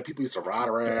 And the people used to ride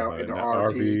around in the And the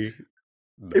RV. RV, It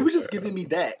the was just giving me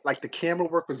that. Like the camera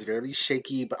work was very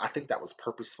shaky, but I think that was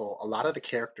purposeful. A lot of the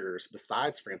characters,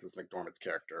 besides Frances McDormand's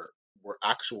character, were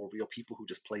actual real people who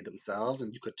just played themselves,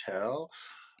 and you could tell.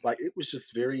 Like it was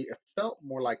just very. It felt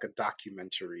more like a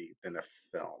documentary than a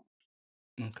film.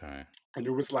 okay. And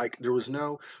there was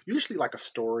no usually like a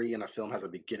story in a film has a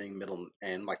beginning, middle, and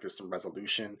end. Like there's some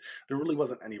resolution. There really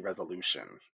wasn't any resolution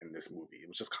in this movie. It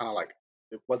was just kind of like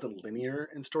it wasn't linear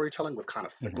in storytelling. It was kind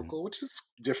of Hmm. cyclical, which is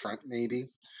different maybe.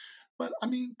 But I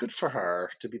mean, good for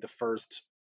her to be the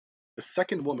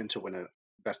second woman to win a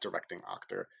Best Directing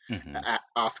Actor Hmm.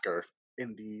 Oscar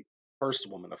in the first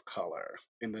woman of color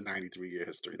in the 93-year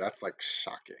history. That's like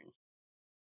shocking,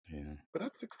 Yeah. but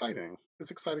that's exciting.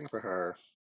 It's exciting for her.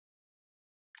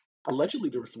 Allegedly,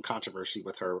 there was some controversy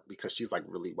with her because she's like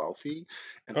really wealthy,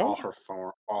 and Oh.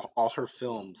 all her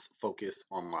films focus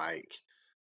on like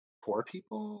poor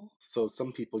people. So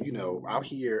some people, out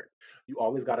here, you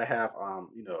always got to have,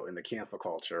 in the cancel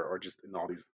culture or just in all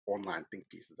these online think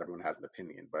pieces, everyone has an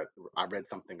opinion. But I read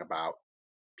something about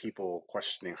people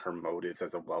questioning her motives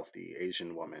as a wealthy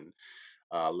Asian woman,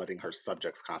 letting her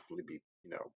subjects constantly be,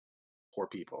 poor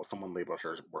people. Someone labeled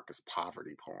her work as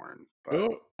poverty porn, but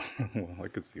Oh. Well, I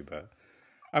could see that.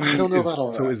 I I mean, don't know about all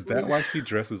is that that. why she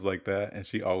dresses like that and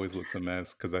she always looks a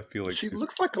mess? Because I feel like She she's,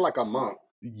 looks like a monk.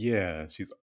 yeah,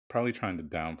 she's probably trying to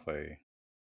downplay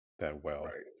that wealth.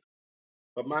 Right.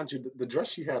 But mind you, the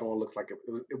dress she had on looks like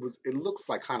it looks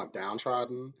like kind of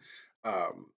downtrodden,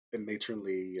 and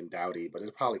matronly and dowdy, but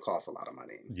it probably costs a lot of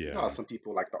money. You know how Yeah. some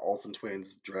people like the Olsen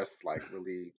twins dress like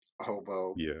really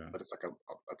hobo, Yeah. but it's like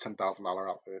a $10,000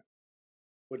 outfit.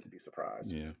 Wouldn't be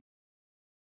surprised. Yeah.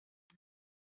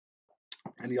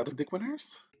 Any other big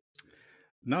winners?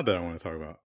 Not that I want to talk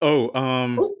about. Oh,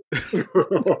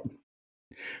 Oh.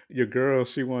 your girl,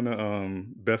 she won a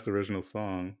best original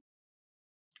song.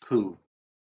 Who?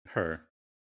 Her.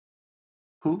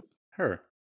 Who? Her.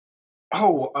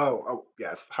 Oh,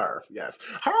 yes, her. Yes.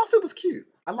 Her outfit was cute.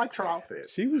 I liked her outfit.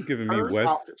 She was giving me Hers outfit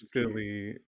West was cute.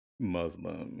 Philly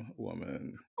Muslim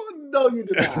woman. Oh, no, you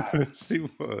did not. She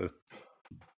was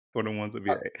for the ones that be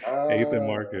Uh, at 8th and uh,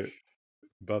 Market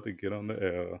about to get on the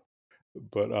L.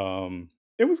 But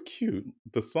it was cute.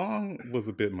 The song was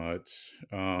a bit much.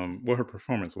 Well, her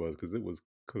performance was because it was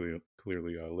clearly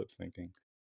lip syncing.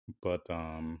 But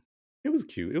it was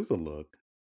cute. It was a look.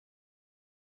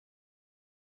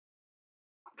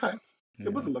 okay.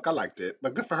 It was Yeah. a look. I liked it,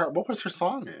 but good for her. What was her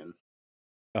song in?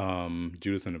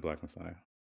 Judas and the Black Messiah.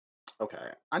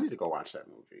 Okay, I need to go watch that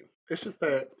movie. It's just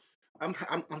that I'm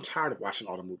tired of watching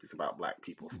all the movies about black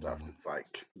people stuff Mm. that's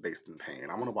like based in pain.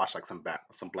 I want to watch like some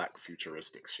black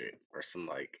futuristic shit or some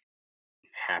like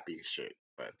happy shit,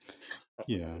 but that's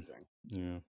Yeah. another thing.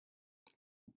 Yeah.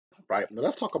 Right now,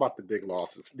 let's talk about the big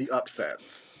losses, the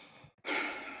upsets.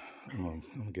 I'm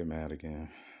gonna get mad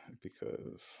again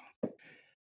because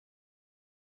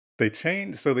they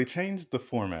changed the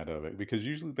format of it because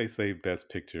usually they save best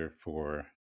picture for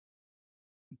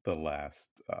the last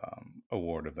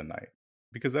award of the night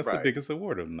because that's the Right. biggest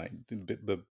award of the night,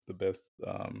 the best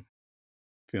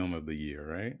film of the year,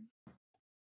 right?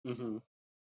 Hmm.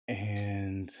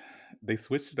 And they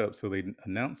switched it up so they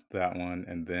announced that one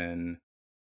and then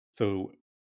so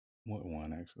what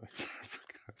one actually? I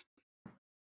forgot.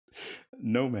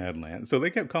 Nomadland. So they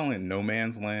kept calling it No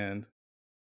Man's Land,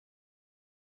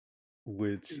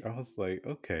 which I was like,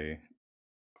 okay,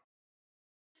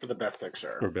 For the best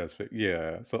picture. for best pic.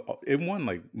 Yeah. So it won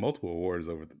like multiple awards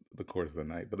over the course of the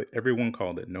night, but everyone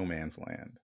called it No Man's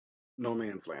Land. No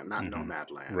Man's Land, not Hmm.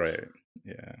 Nomad Land. Right.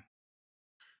 Yeah.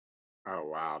 Oh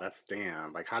wow, that's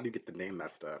damn. Like, how do you get the name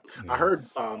messed up? I Yeah. heard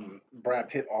Brad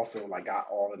Pitt also like got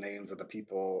all the names of the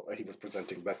people that he was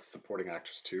presenting Best Supporting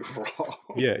Actress to wrong.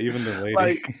 Yeah. Even the lady,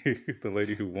 Like, the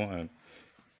lady who won.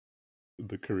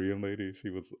 the Korean lady, she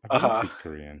was I believe Uh-huh. she's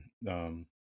Korean.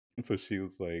 So she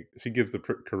was like she gives the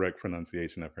correct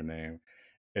pronunciation of her name,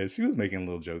 and she was making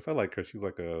little jokes. I like her. She's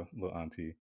like a little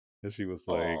auntie, and she was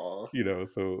like, Oh,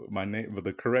 so my name, but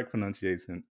the correct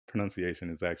pronunciation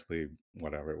is actually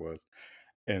whatever it was.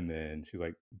 And then she's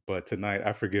like, "But tonight,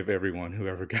 I forgive everyone who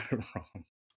ever got it wrong."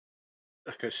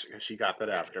 because she got that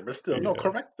Oscar, but still, no, Yeah.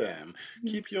 correct them.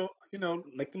 Keep your,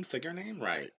 make them say your name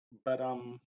right. But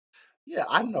yeah,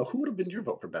 I don't know who would have been your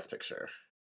vote for Best Picture.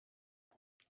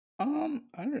 I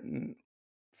didn't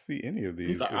see any of He's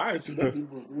these. like, I ain't seen none of these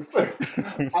movies.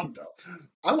 I don't know.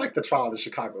 I like the Trial of the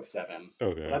Chicago Seven, but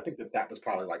I Okay. think that was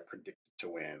probably like predicted to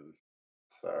win.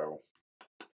 So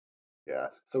yeah.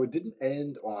 So it didn't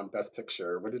end on Best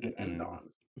Picture. What did it end Mm-mm. on?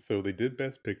 So they did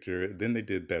Best Picture, then they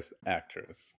did Best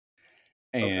Actress.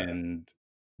 Okay. And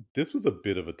this was a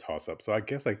bit of a toss up. So I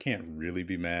guess I can't really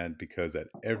be mad because at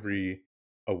every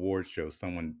award show,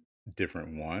 someone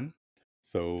different won.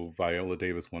 So Viola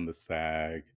Davis won the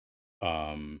SAG.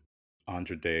 Um,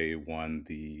 Andra Day won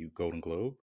the Golden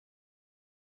Globe.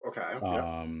 Okay. Yep.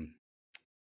 Um,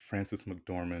 Frances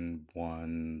McDormand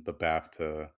won the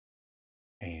BAFTA,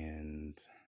 and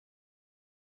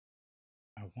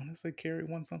I want to say Carrie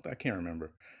won something. I can't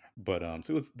remember, but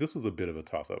so this was a bit of a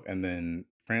toss up, and then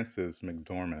Frances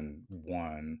McDormand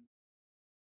won.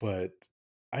 But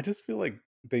I just feel like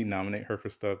they nominate her for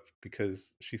stuff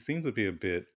because she seems to be a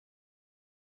bit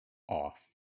off,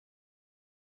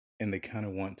 and they kind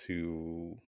of want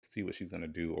to see what she's going to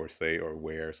do or say or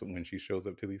wear so when she shows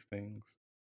up to these things.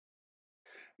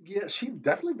 Yeah, she's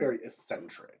definitely very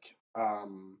eccentric.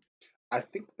 I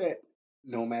think that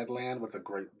Nomadland was a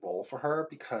great role for her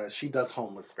because she does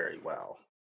homeless very well.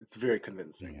 It's very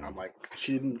convincing. Yeah. I'm like,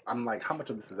 she didn't, I'm like, how much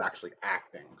of this is actually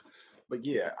acting? But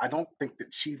yeah, I don't think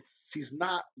that she's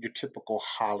not your typical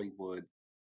Hollywood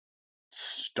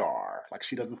star. Like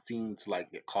she doesn't seem to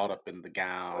like get caught up in the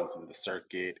gowns and the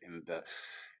circuit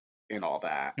and all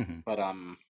that. Mhm. But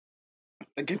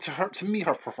again, to me,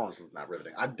 her performance is not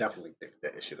riveting. I definitely think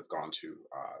that it should have gone to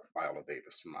Viola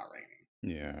Davis for my rating,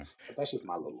 Yeah. but that's just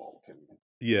my little old opinion.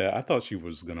 Yeah, I thought she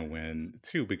was going to win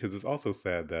too because it's also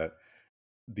sad that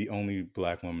the only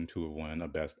black woman to have won a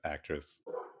Best Actress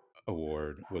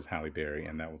award was Halle Berry,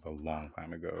 and that was a long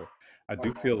time ago. I A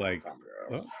do feel long like, time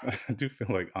ago. well, I do feel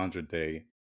like Andra Day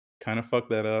kind of fucked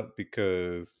that up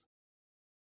because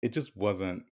it just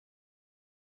wasn't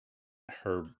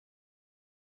her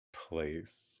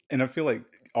place. And I feel like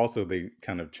also they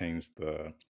kind of changed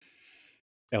the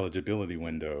eligibility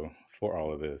window for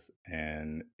all of this.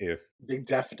 And if They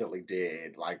definitely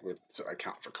did, like with to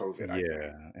account for COVID, I think.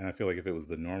 yeah, and I feel like if it was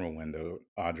the normal window,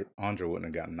 Andra wouldn't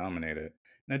have gotten nominated.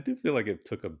 And I do feel like it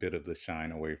took a bit of the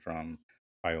shine away from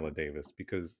Viola Davis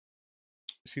because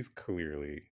she's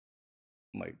clearly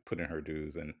like putting her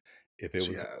dues. And if it She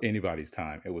was has. anybody's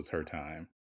time, it was her time,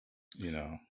 you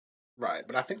know? Right,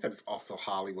 but I think that it's also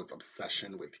Hollywood's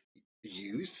obsession with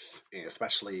youth, and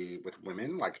especially with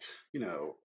women. Like,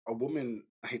 a woman,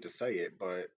 I hate to say it,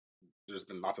 but there's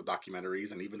been lots of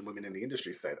documentaries, and even women in the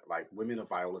industry say that, like, women of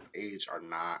Viola's age are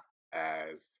not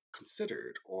as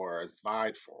considered or as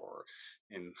vied for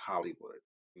in Hollywood.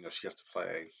 She has to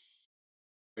play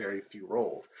very few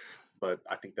roles. But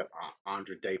I think that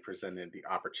Andra Day presented the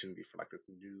opportunity for like this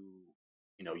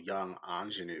new, young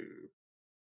ingenue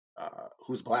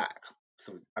who's black.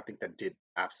 So I think that did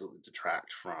absolutely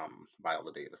detract from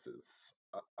Viola Davis's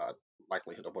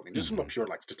likelihood of winning, just from a Mhm. pure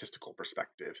like statistical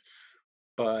perspective.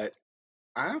 But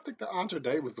I don't think that Andra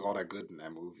Day was all that good in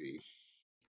that movie.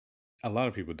 A lot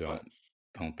of people But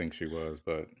don't think she was,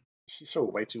 but she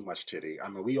showed way too much titty. I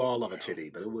mean, we all love a titty,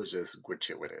 but it was just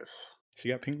gratuitous. she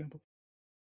got pink nipples.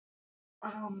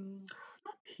 Not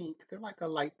pink. They're like a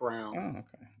light brown, Oh,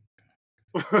 okay.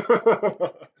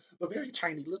 but very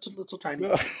tiny, little tiny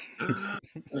pink.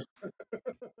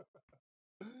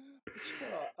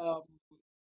 Yeah.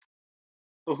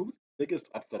 So who's the biggest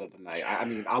upset of the night? I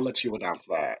mean, I'll let you announce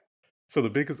that. So the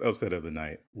biggest upset of the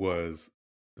night was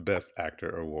the Best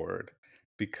Actor award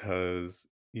because,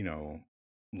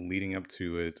 leading up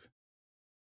to it,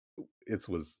 it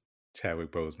was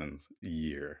Chadwick Boseman's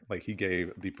year. Like he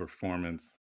gave the performance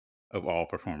of all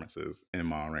performances in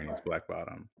Ma Rainey's Right. Black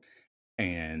Bottom.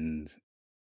 And,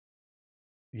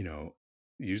 you know,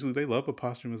 usually they love a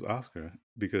posthumous Oscar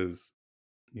because,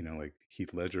 like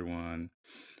Heath Ledger won,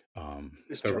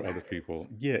 It's several other dramatic. people.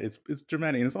 Yeah, it's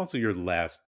dramatic, and it's also your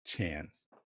last chance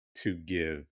to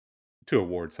give to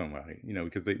award somebody,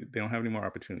 because they don't have any more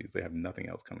opportunities. They have nothing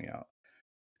else coming out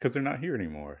because they're not here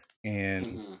anymore. And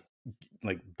Hmm.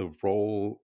 like the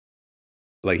role,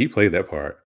 like he played that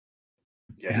part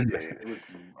Yeah, he And did. It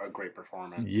was a great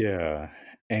performance. yeah,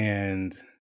 and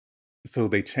so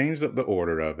they changed up the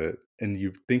order of it, and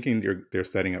you thinking they're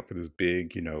setting up for this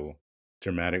big,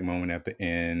 dramatic moment at the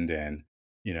end, and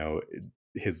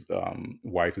his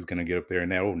wife is gonna get up there,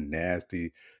 and that old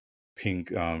nasty pink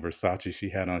Versace she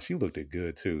had on, she looked it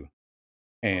good too.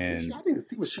 Oh, did she? And I didn't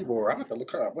see what she wore. I have to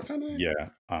look her up. What's her name? yeah,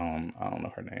 I don't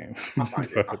know her name, I'll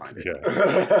find it. I'll but find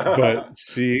yeah, but it.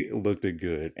 she looked it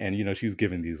good, and she's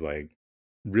giving these like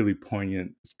really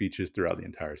poignant speeches throughout the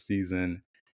entire season.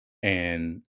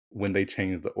 And when they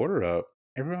changed the order up,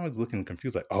 everyone was looking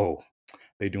confused, like, "Oh,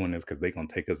 they doing this because they gonna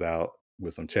take us out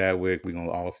with some Chadwick. We gonna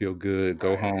all feel good,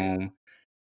 go Right. home."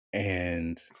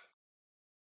 And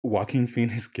Joaquin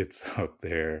Phoenix gets up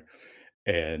there,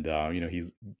 and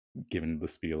he's giving the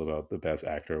spiel about the Best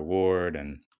Actor award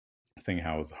and saying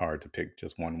how it's hard to pick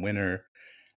just one winner.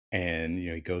 And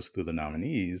he goes through the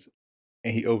nominees,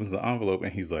 and he opens the envelope,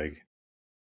 and he's like,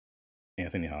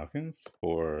 "Anthony Hopkins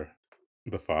for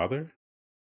The Father,"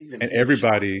 Even and he is shocked.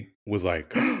 everybody was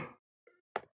like,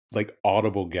 like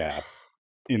audible gasp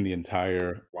in the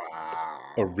entire Wow.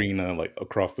 arena, like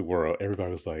across the world.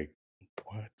 Everybody was like,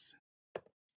 "What?"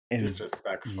 And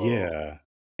Disrespectful. yeah,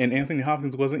 and Anthony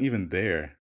Hopkins wasn't even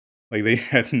there. Like they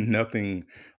had nothing,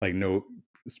 like no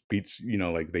speech,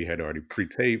 like they had already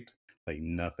pre-taped, like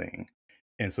nothing.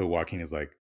 And so Joaquin is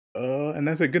like, and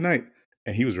that's it, good night.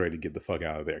 And he was ready to get the fuck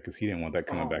out of there because he didn't want that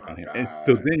coming Oh back my on him. And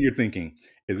so God. then you're thinking,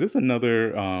 is this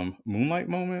another Moonlight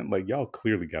moment? Like y'all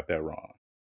clearly got that wrong.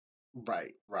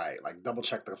 Right, right. Like double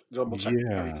check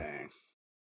Yeah. everything.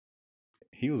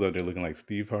 He was out there looking like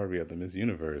Steve Harvey at the Miss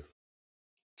Universe.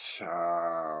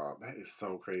 Child, that is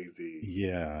so crazy.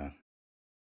 Yeah.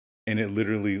 And it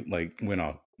literally like went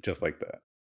off just like that.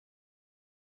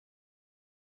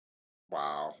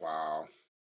 Wow, wow.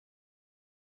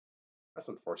 That's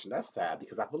unfortunate. That's sad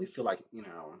because I really feel like,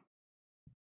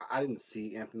 I didn't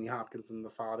see Anthony Hopkins in The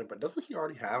Father, but doesn't he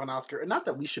already have an Oscar? And not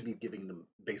that we should be giving them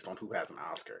based on who has an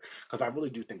Oscar, because I really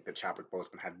do think that Chadwick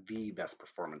Boseman had the best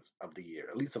performance of the year,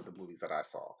 at least of the movies that I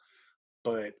saw.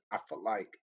 But I felt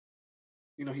like,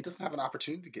 he doesn't have an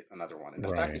opportunity to get another one. And the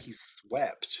fact that Right. he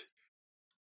swept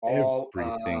all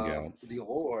Everything of else. the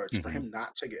awards, for Mhm. him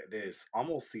not to get this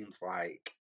almost seems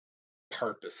like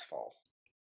purposeful.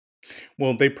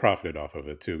 Well, they profited off of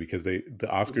it too because What do you mean? The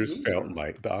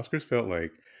Oscars felt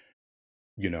like,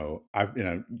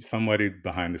 somebody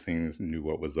behind the scenes knew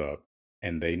what was up,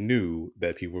 and they knew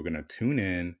that people were gonna tune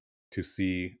in to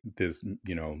see this,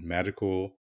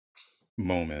 magical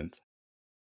moment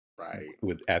Right.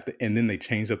 with at the and then they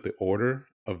changed up the order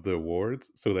of the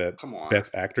awards so that Come on.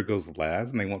 Best Actor goes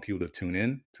last, and they want people to tune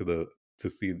in to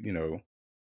see,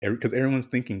 because everyone's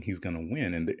thinking he's gonna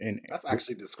win, and That's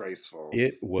actually disgraceful.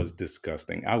 it was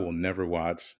disgusting. I will never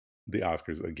watch the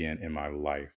Oscars again in my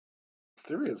life.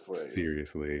 Seriously.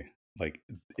 Seriously. Like,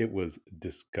 it was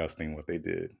disgusting what they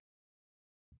did.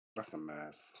 That's a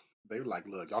mess. They were like,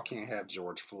 look, y'all can't have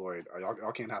George Floyd, or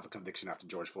y'all can't have a conviction after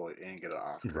George Floyd and get an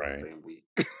Oscar in the Right. same week.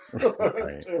 It's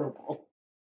Right. terrible.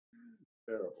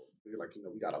 Terrible. They're like,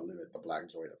 we got to limit the black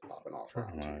joy that's popping off Pretty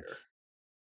around much. here.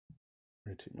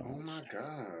 Pretty Oh my much.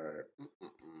 God.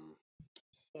 Mm-mm-mm.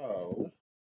 So,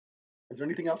 is there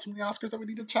anything else from the Oscars that we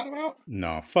need to chat about?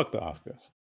 No, fuck the Oscars.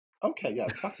 Okay,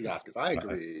 yes, fuck the Oscars. I Alright.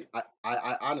 agree.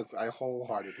 I honestly, I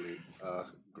wholeheartedly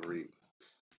agree.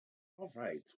 All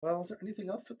right. Well, is there anything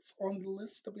else that's on the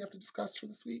list that we have to discuss for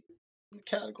this week in the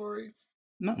categories?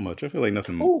 Not much. I feel like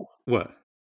nothing. Oh, What?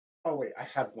 oh wait, I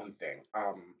have one thing.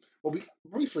 Well, we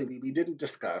briefly we didn't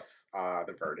discuss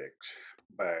the verdict,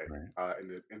 but Right.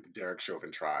 in the Derek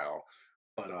Chauvin trial,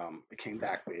 but it came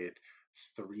back with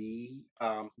three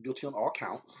guilty on all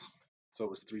counts. So it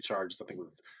was three charges. I think it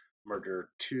was murder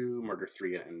two, murder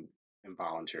three, and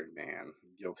involuntary man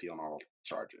guilty on all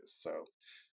charges. So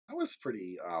I was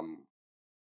pretty I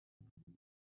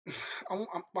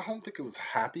don't think it was a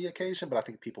happy occasion, but I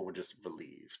think people were just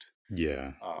relieved.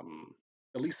 Yeah. Um,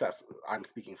 at least I'm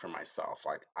speaking for myself.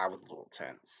 Like I was a little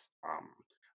tense,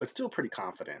 but still pretty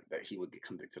confident that he would get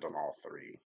convicted on all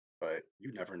three. But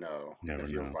you never know, and Never it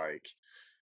feels know. like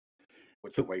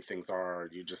with the So, way things are,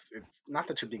 it's not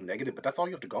that you're being negative, but that's all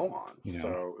you have to go on. you know,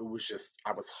 So it was just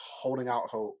I was holding out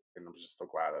hope, and I'm just so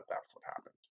glad that that's what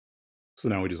happened. so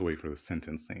now we just wait for the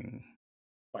sentencing.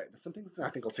 Right, the sentencing I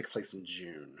think will take place in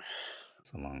June.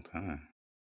 It's a long time.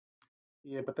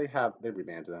 Yeah, but they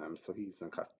remanded him, so he's in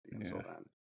custody until Yeah.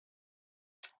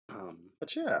 then.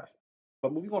 But yeah,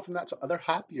 but moving on from that to other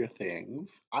happier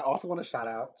things, I also want to shout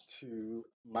out to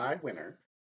my winner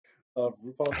of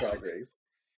RuPaul's Drag Race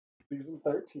season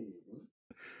 13.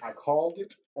 I called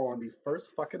it on the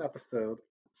first fucking episode.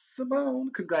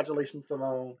 Simone, congratulations,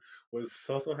 Simone. Was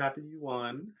so happy you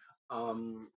won.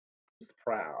 Just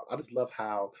proud. I just love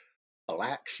how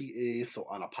black she is, so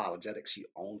unapologetic. She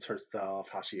owns herself,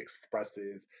 how she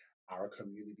expresses our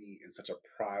community in such a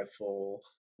prideful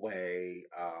way.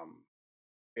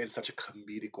 In such a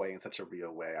comedic way, in such a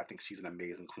real way. I think she's an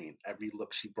amazing queen. Every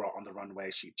look she brought on the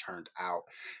runway, she turned out.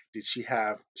 She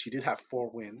did have 4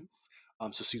 wins.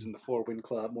 So she's in the 4 win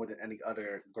club more than any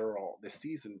other girl this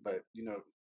season. But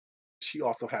she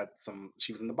also had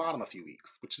she was in the bottom a few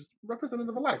weeks, which is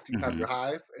representative of life. You have Hmm. your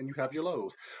highs and you have your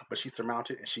lows, but she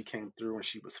surmounted and she came through and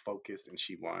she was focused and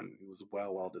she won. It was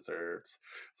well deserved.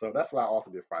 So that's what I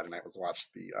also did Friday night, was watch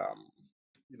the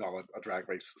a drag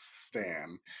race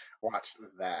stand. Watched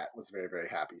that. Was very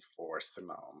happy for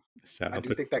Simone. Shout I out do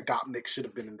to think that Gottmik should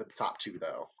have been in the top 2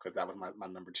 though, because that was my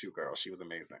number 2 girl. She was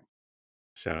amazing.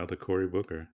 shout out to Cory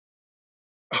Booker.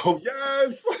 Oh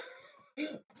yes.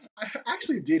 I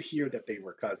actually did hear that they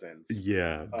were cousins.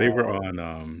 Yeah, they were Uh,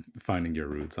 on Finding Your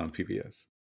Roots on PBS.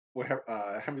 with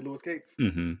Henry Louis Gates.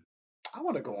 Hmm. I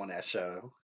want to go on that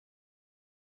show.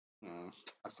 I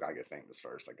just gotta get famous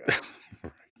first, I guess.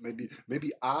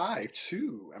 Maybe I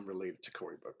too am related to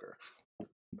Cory Booker.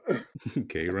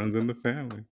 Gay runs in the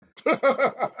family.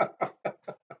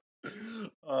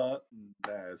 uh,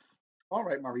 Nice. All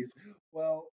right, Maurice.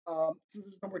 Well, since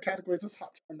there's no more categories, let's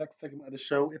hop to our next segment of the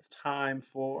show. It's time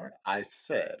for I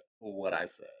Said What I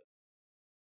Said.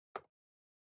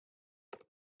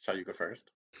 Shall you go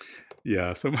first?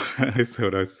 Yeah, so so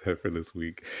what I said for this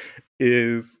week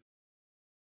is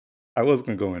I was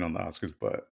gonna go in on the Oscars,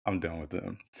 but I'm done with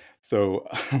them. So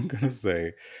I'm gonna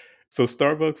say, so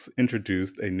Starbucks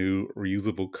introduced a new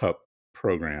reusable cup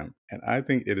program, and I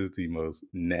think it is the most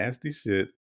nasty shit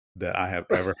that I have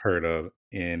ever heard of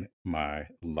in my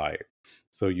life.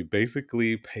 So you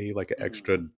basically pay like an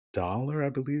extra Mhm. dollar, I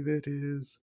believe it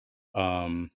is,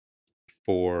 um,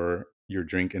 for your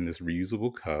drink in this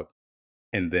reusable cup.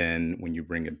 And then when you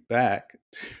bring it back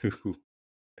to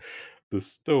the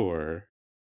store,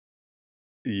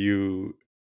 you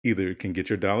either can get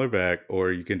your dollar back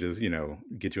or you can just,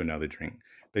 get you another drink.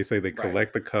 They say they Right.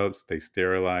 collect the cups, they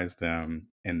sterilize them,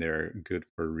 and they're good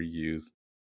for reuse.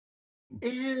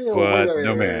 Ew, wait, But wait, wait,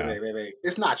 no, wait, ma'am. wait, wait, wait.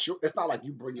 It's not like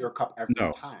you bring your cup every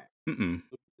No. time. Mm-mm.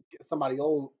 Get somebody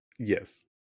old. Yes.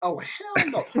 Oh, hell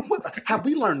no. Have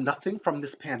we learned nothing from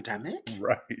this pandemic?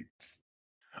 Right.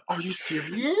 Are you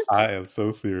serious? I am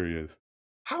so serious.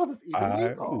 How is this even I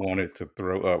legal? wanted to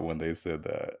throw up when they said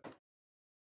that.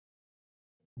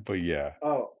 But yeah.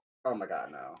 Oh, oh my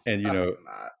God, no. And Absolutely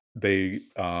not. they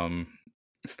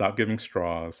stopped giving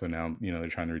straws, so now, they're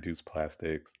trying to reduce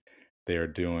plastics. They're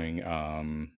doing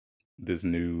this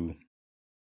new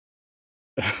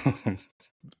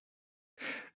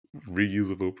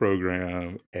reusable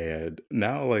program, and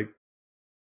now like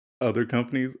other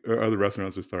companies or other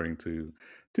restaurants are starting to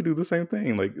do the same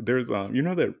thing. Like there's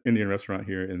that Indian restaurant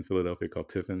here in Philadelphia called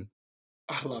Tiffin.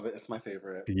 I love it. It's my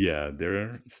favorite. Yeah,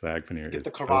 their sag paneer Get is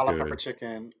the so Kerala pepper good.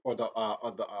 chicken or the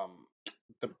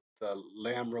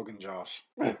lamb Rogan Josh.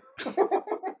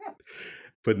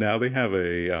 But now they have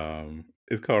a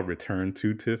it's called Return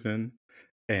to Tiffin,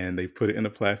 and they put it in a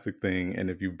plastic thing, and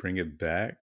if you bring it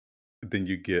back, then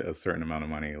you get a certain amount of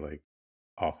money like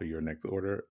off of your next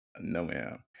order. No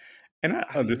ma'am. And I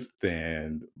I mean,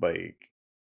 understand like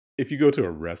if you go to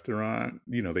a restaurant,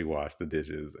 they wash the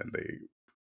dishes and they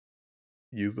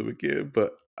use them again,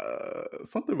 but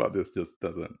something about this just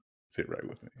doesn't sit right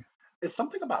with me. it's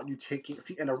something about you taking,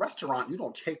 see, in a restaurant, you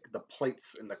don't take the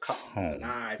plates and the cups and the Home.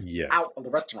 knives Yes. out of the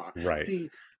restaurant. Right. See,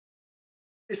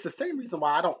 it's the same reason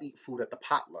why I don't eat food at the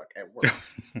potluck at work,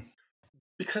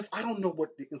 because I don't know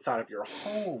what the inside of your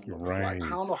home looks like. I don't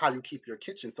Right. know how you keep your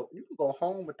kitchen. So you can go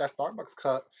home with that Starbucks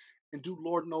cup and do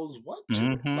Lord knows what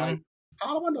to it. Like, Mhm.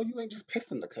 how do I know you ain't just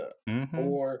pissing the cup? Mhm.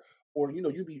 Or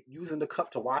you be using the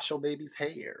cup to wash your baby's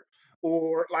hair.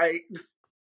 Or like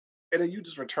and then you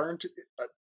just return to it.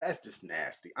 That's just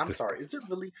nasty. I'm sorry.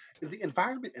 Disgusting. Is the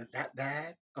environment in that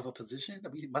bad of a position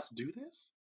that we must do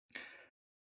this?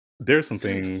 There's some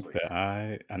things Seriously. that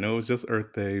I know it's just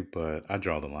Earth Day, but I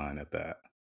draw the line at that.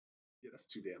 Yeah, that's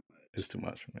too damn It's much. too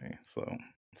much for me. So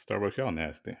Starbucks, y'all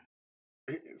nasty.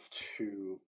 It is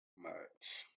too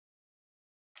much.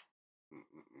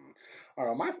 Mm-mm-mm. All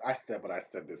right, I said what I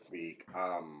said this week.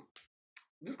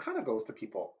 Just kind of goes to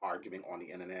people arguing on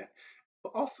the internet,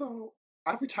 but also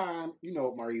every time,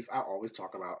 Maurice, I always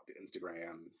talk about the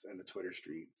Instagrams and the Twitter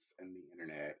streets and the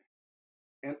internet.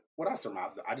 And what I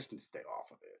surmised is I just need to stay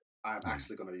off of it. I'm Yeah.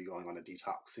 actually going to be going on a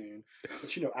detox soon.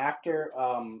 But after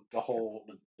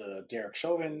the Derek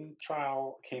Chauvin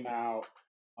trial came out,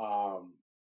 um,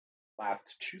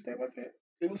 last Tuesday, was it?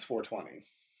 It was 420.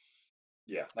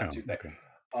 Yeah, last Oh, Tuesday. okay.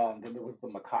 Then there was the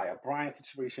Micaiah Bryant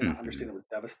situation. I understand Mhm. it was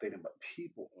devastating, but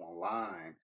people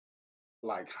online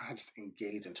like kind of just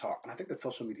engage and talk. And I think that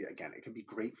social media, again, it can be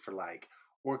great for like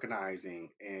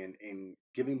organizing and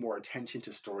giving more attention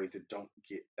to stories that don't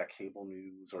get that cable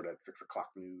news or that 6 o'clock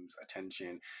news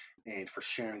attention, and for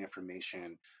sharing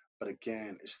information. But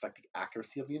again, it's just like the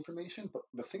accuracy of the information. But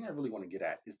the thing I really want to get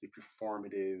at is the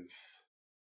performative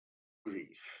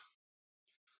grief.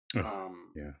 Ugh,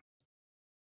 Um, yeah.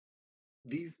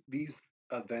 these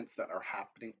events that are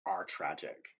happening are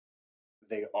tragic.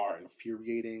 They are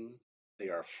infuriating, they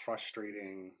are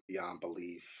frustrating beyond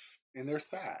belief, and they're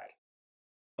sad.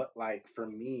 But like for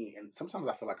me, and sometimes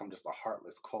I feel like I'm just a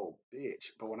heartless, cold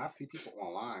bitch. But when I see people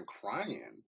online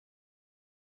crying,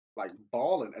 like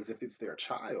bawling as if it's their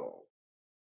child,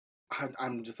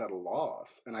 I'm just at a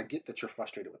loss. And I get that you're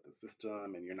frustrated with the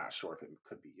system and you're not sure if it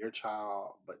could be your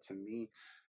child. But to me,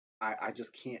 I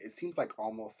just can't. It seems like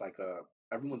almost like a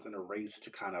everyone's in a race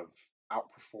to kind of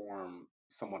outperform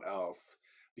someone else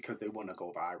because they want to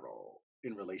go viral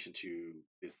in relation to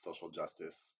this social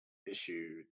justice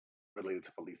issue related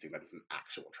to policing that is an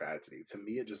actual tragedy. To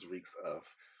me, it just reeks of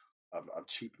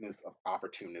cheapness, of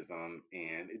opportunism,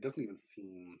 and it doesn't even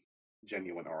seem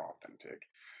genuine or authentic.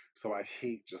 So I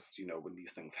hate just, when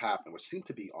these things happen, which seem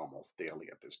to be almost daily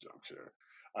at this juncture.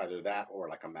 Either that or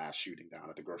like a mass shooting down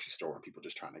at the grocery store and people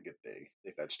just trying to get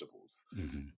their vegetables.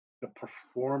 Mhm. The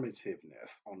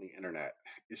performativeness on the internet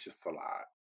is just a lot.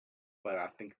 But I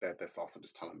think that that's also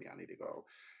just telling me I need to go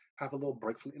have a little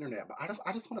break from the internet. But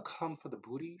I just want to come for the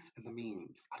booties and the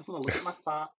memes. I just want to look at my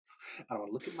thoughts. I want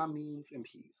to look at my memes in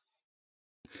peace.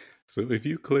 So if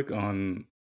you click on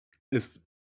it's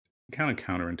kind of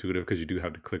counterintuitive because you do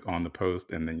have to click on the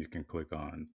post and then you can click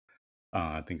on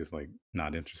I think it's like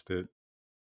not interested,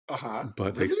 Uh-huh.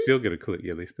 but they Really? still get a click.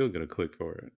 Yeah, they still get a click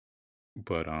for it.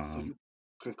 But So you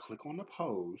can click on the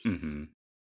post. mhm.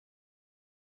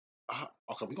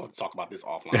 Okay, we're gonna talk about this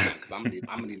offline because I'm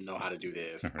gonna need to know how to do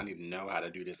this. I Alright. need to know how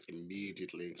to do this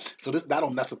immediately. So that'll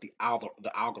mess with the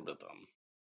algorithm,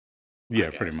 I Yeah,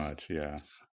 pretty guess. much. Yeah.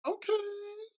 Okay.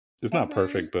 It's All not right.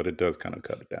 perfect, but it does kind of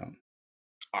cut it down.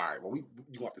 All right. Well,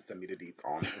 you have to send me the deets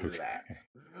on that. Okay.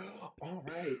 All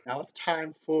right. Now it's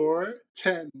time for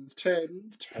tens,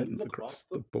 tens, tens Tens across across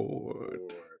the the board.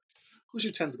 board. Who's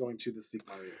your tens going to this week,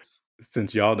 Maurice?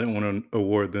 Since y'all didn't want to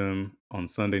award them on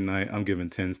Sunday night, I'm giving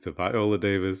tens to Viola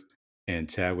Davis and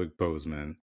Chadwick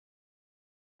Boseman.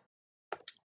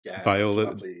 Yes, Viola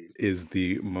lovely. is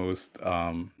the most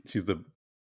she's the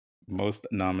most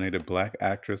nominated black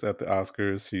actress at the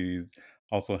Oscars. She's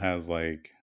also has like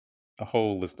a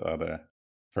whole list of other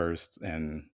firsts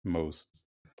and most.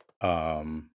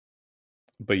 Um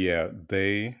but yeah,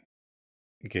 they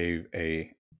gave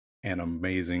an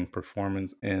amazing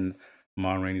performance in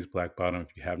Ma Rainey's Black Bottom.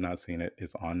 If you have not seen it,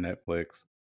 it's on Netflix.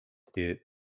 It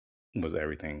was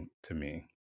everything to me.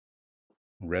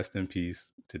 Rest in peace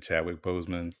to Chadwick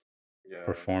Boseman. Yes,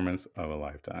 Performance of a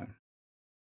lifetime.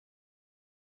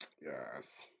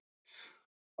 yes.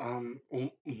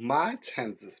 My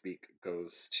 10th this week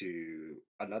goes to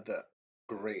another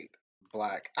great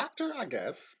black actor, I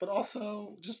guess, but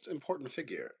also just important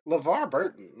figure. LeVar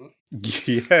Burton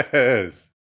Yes.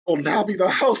 will now be the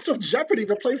host of Jeopardy,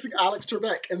 replacing Alex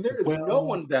Trebek, and there is no Well,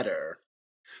 one better.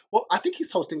 Well, I think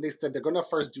he's hosting. They said they're gonna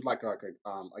first do like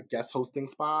a guest hosting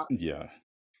spot yeah.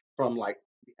 from like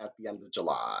at the end of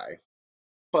July.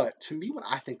 But to me, when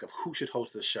I think of who should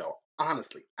host this show,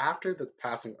 honestly, after the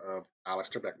passing of Alex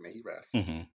Trebek, may he rest,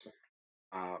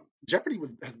 Hmm. Jeopardy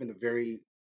has been a very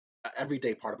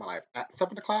everyday part of my life. At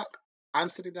 7 o'clock, I'm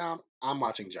sitting down, I'm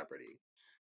watching Jeopardy.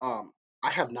 Um,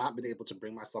 I have not been able to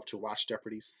bring myself to watch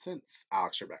Jeopardy since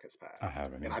Alex Trebek has I passed,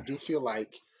 haven't and I either. do feel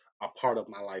like a part of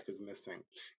my life is missing.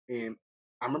 And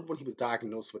I remember when he was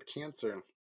diagnosed with cancer,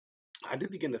 I did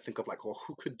begin to think of like, well,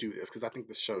 who could do this? Because I think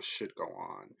the show should go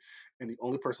on. And the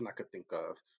only person I could think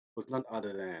of was none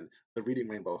other than the Reading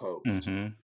Rainbow host, Hmm.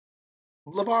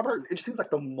 LeVar Burton. It just seems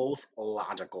like the most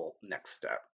logical next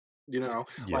step. Yeah.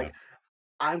 Like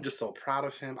I'm just so proud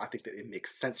of him. I think that it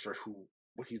makes sense for who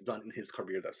what he's done in his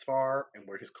career thus far and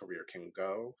where his career can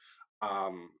go.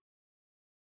 Um,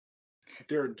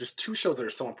 there are just two shows that are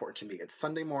so important to me. It's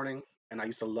Sunday Morning, and I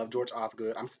used to love George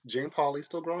Osgood. Jane Pauley's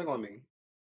still growing on me,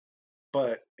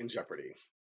 but in Jeopardy.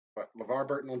 But LeVar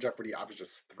Burton on Jeopardy, I was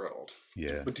just thrilled.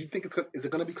 Yeah. But do you think is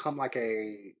it going to become like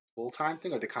a full time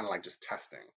thing, or are they kind of like just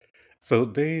testing? So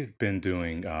they've been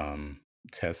doing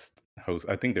test hosts.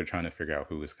 I think they're trying to figure out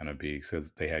who it's gonna be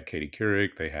because they had Katie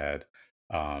Couric, they had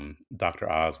Dr.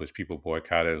 Oz, which people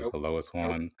boycotted as Nope, the lowest nope.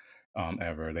 one.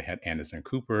 ever. They had Anderson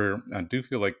Cooper. I do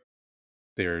feel like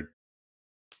they're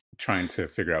trying to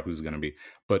figure out who's going to be.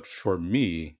 But for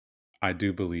me, I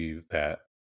do believe that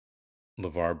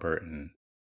LeVar Burton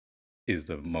is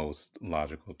the most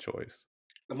logical choice.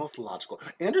 The most logical.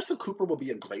 Anderson Cooper will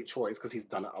be a great choice because he's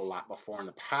done it a lot before in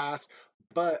the past.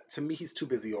 But to me, he's too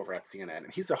busy over at CNN,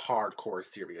 and he's a hardcore,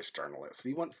 serious journalist.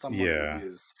 We want someone who Yeah.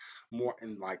 is more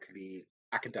in like the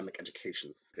academic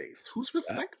education space, who's Uh,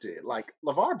 respected. Like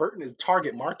LeVar Burton is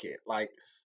target market. Like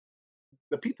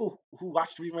the people who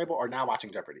watched Reading Rainbow are now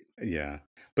watching Jeopardy. yeah.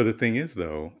 But the thing is,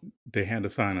 though, they had to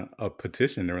sign a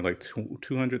petition. There were like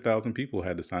 200,000 people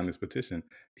had to sign this petition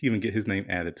to even get his name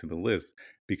added to the list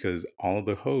because all of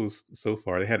the hosts so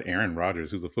far, they had Aaron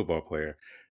Rodgers, who's a football player,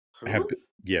 have, Who?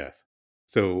 yes.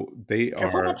 So they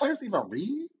Can football are, players even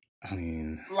read? I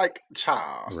mean, Like,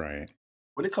 child. right.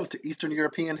 When it comes to Eastern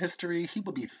European history, he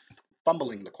would be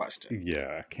fumbling the questions.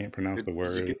 Yeah, I can't pronounce the Did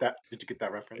you word. get that? Did you get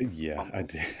that reference? Yeah, I Fumble.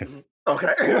 did. Mhm. Okay.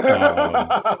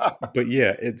 Um, but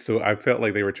yeah, so I felt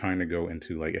like they were trying to go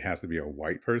into like it has to be a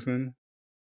white person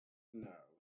No.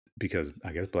 because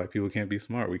I guess black people can't be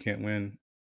smart. We can't win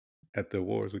at the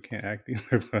awards. We can't act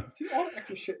either. But See, all the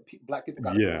extra shit black people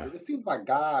got to go yeah, through. It seems like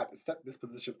God set this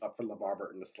position up for LeVar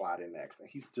Burton to slide in next, and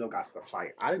he still got to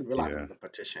fight. I didn't realize it yeah, was a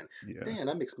petition. yeah. Damn,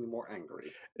 that makes me more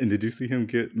angry. And did you see him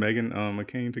get Megan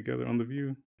McCain together on The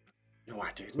View? No,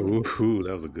 I didn't. Ooh,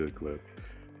 that was a good clip.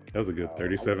 That was a good Oh, I'm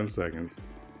gonna. 37 seconds.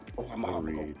 Oh, I'm What a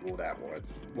gonna go read. pull that one.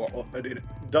 Well,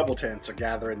 double tens are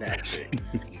gathering that chick.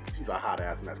 She's a hot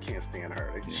ass mess. Can't stand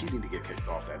her. Yeah. She need to get kicked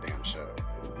off that damn show.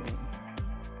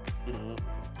 Mhm.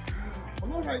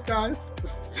 Well, all right, guys.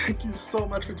 Thank you so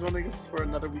much for joining us for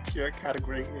another week here at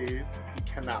Category Aids. We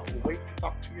cannot wait to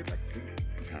talk to you next week.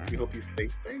 All We right. hope you stay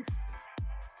safe.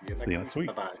 See you See you next next week.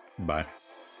 week. Bye bye. Bye.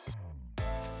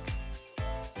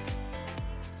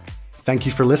 Thank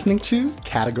you for listening to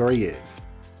Category Is.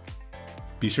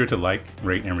 Be sure to like,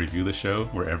 rate, and review the show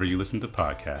wherever you listen to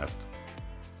podcasts.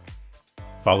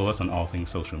 Follow us on all things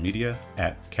social media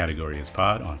at Category is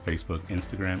Pod on Facebook,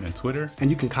 Instagram, and Twitter. And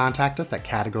you can contact us at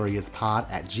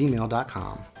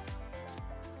categoryispod@gmail.com.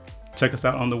 Check us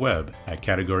out on the web at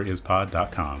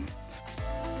categoryispod.com.